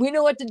right. We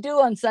know what to do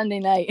on Sunday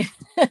night.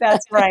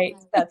 That's right.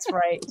 That's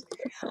right.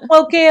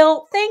 Well,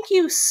 Gail, thank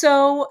you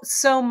so,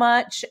 so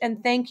much.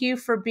 And thank you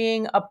for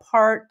being a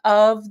part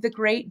of the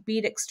Great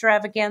Bead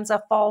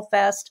Extravaganza Fall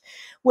Fest.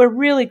 We're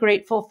really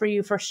grateful for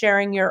you for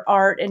sharing your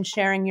art and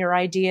sharing your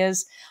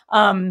ideas.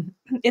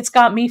 It's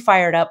got me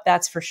fired up,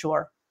 that's for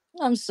sure.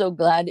 I'm so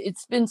glad.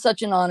 It's been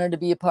such an honor to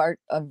be a part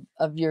of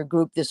your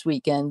group this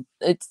weekend.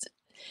 It's,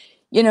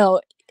 you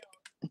know,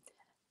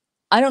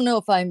 I don't know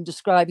if I'm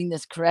describing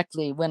this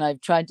correctly when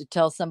I've tried to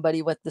tell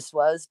somebody what this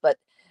was, but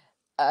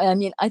I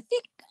mean, I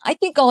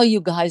think all you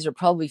guys are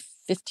probably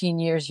 15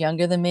 years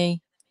younger than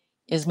me,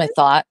 is my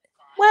thought.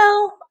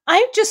 Well,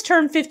 I just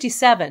turned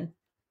 57.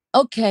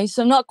 Okay,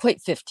 so not quite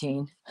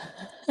 15.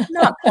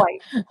 Not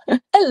quite.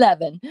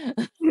 11.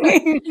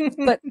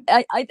 But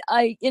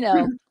I, you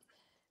know,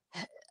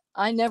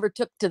 I never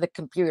took to the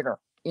computer,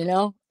 you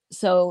know,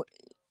 so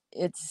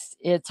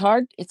it's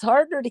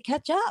harder to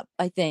catch up,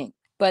 I think.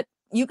 But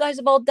you guys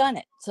have all done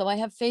it, so I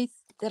have faith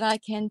that I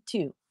can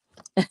too.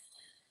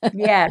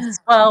 Yes.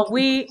 Well,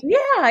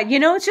 you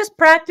know, it's just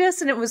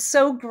practice, and it was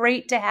so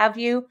great to have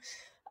you.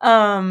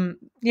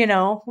 You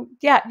know,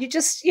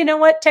 you know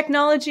what?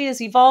 Technology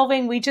is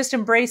evolving. We just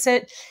embrace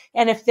it.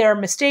 And if there are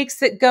mistakes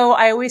that go,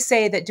 I always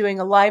say that doing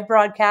a live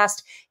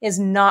broadcast is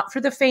not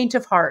for the faint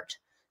of heart.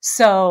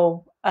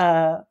 So,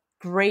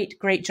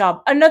 great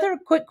job. Another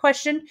quick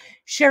question.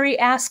 Sherry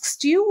asks,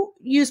 do you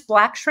use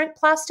black shrink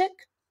plastic?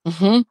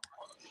 Mm-hmm.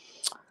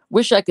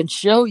 Wish I could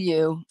show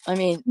you. I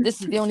mean,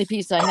 this is the only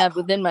piece I have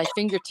within my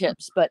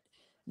fingertips, but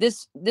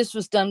this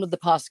was done with the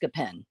Posca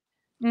pen.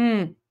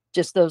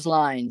 Just those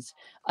lines.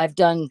 I've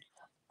done,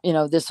 you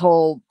know, this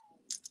whole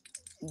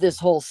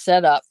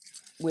setup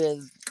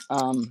with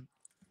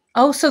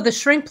oh, so the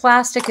shrink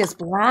plastic is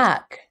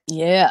black.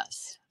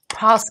 Yes.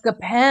 Posca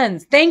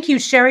pens. Thank you,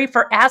 Sherry,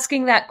 for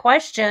asking that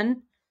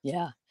question.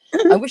 Yeah.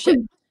 I wish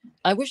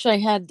I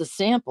had the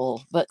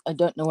sample, but I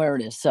don't know where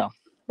it is. So,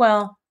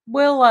 well,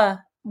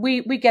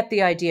 we get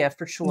the idea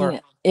for sure.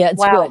 Yeah,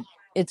 it's good.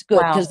 It's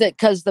good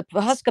because the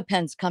Posca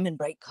pens come in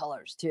bright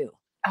colors too.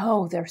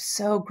 Oh, they're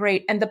so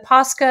great. And the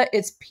Posca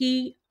is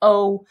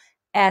Posca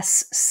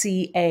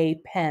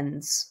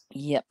pens.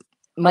 Yep.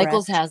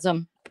 Michaels has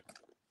them.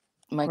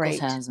 Michaels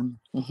has them.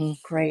 Mm-hmm.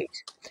 Great.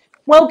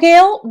 Well,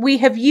 Gail, we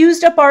have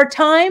used up our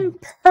time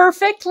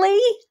perfectly.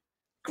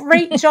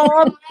 Great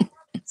job.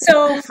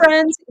 So,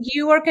 friends,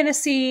 you are going to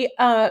see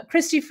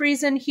Christy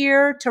Friesen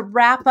here to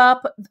wrap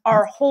up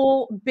our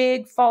whole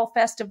big Fall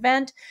Fest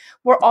event.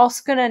 We're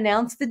also going to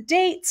announce the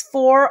dates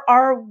for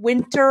our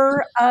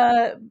winter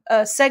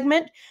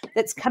segment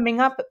that's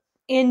coming up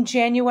in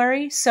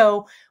January.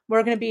 So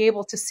we're going to be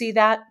able to see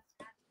that.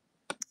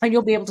 And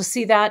you'll be able to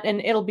see that,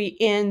 and it'll be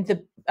in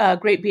the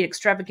Great Bead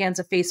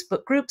Extravaganza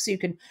Facebook group, so you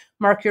can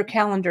mark your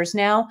calendars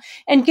now.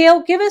 And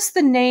Gail, give us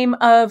the name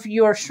of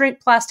your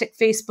Shrink Plastic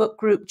Facebook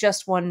group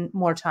just one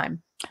more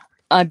time.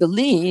 I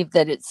believe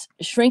that it's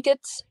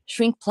Shrinkits,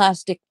 Shrink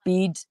Plastic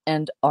Beads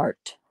and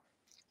Art.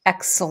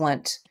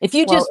 Excellent. If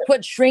you Well, just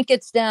put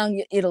Shrinkits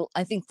down,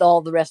 I think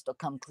all the rest will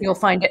come clear. you'll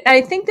find it.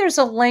 I think there's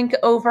a link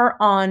over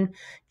on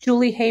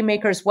Julie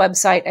Haymaker's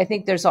website. I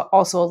think there's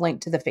also a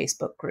link to the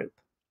Facebook group.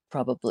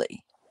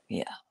 Probably.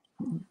 Yeah.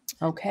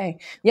 Okay.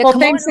 Yeah, Well,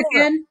 come thanks on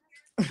over. again.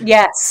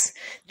 Yes.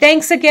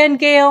 Thanks again,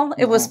 Gail.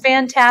 It was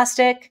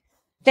fantastic.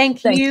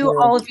 Thank you,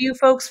 all of you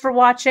folks, for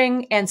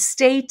watching, and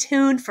stay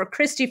tuned for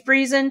Christy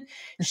Friesen.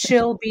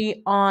 She'll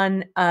be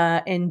on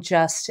in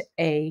just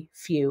a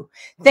few.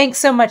 Thanks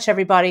so much,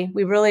 everybody.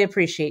 We really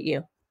appreciate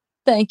you.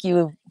 Thank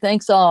you.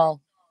 Thanks all.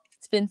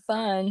 It's been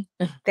fun.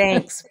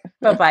 Thanks.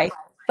 Bye-bye.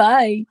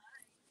 Bye.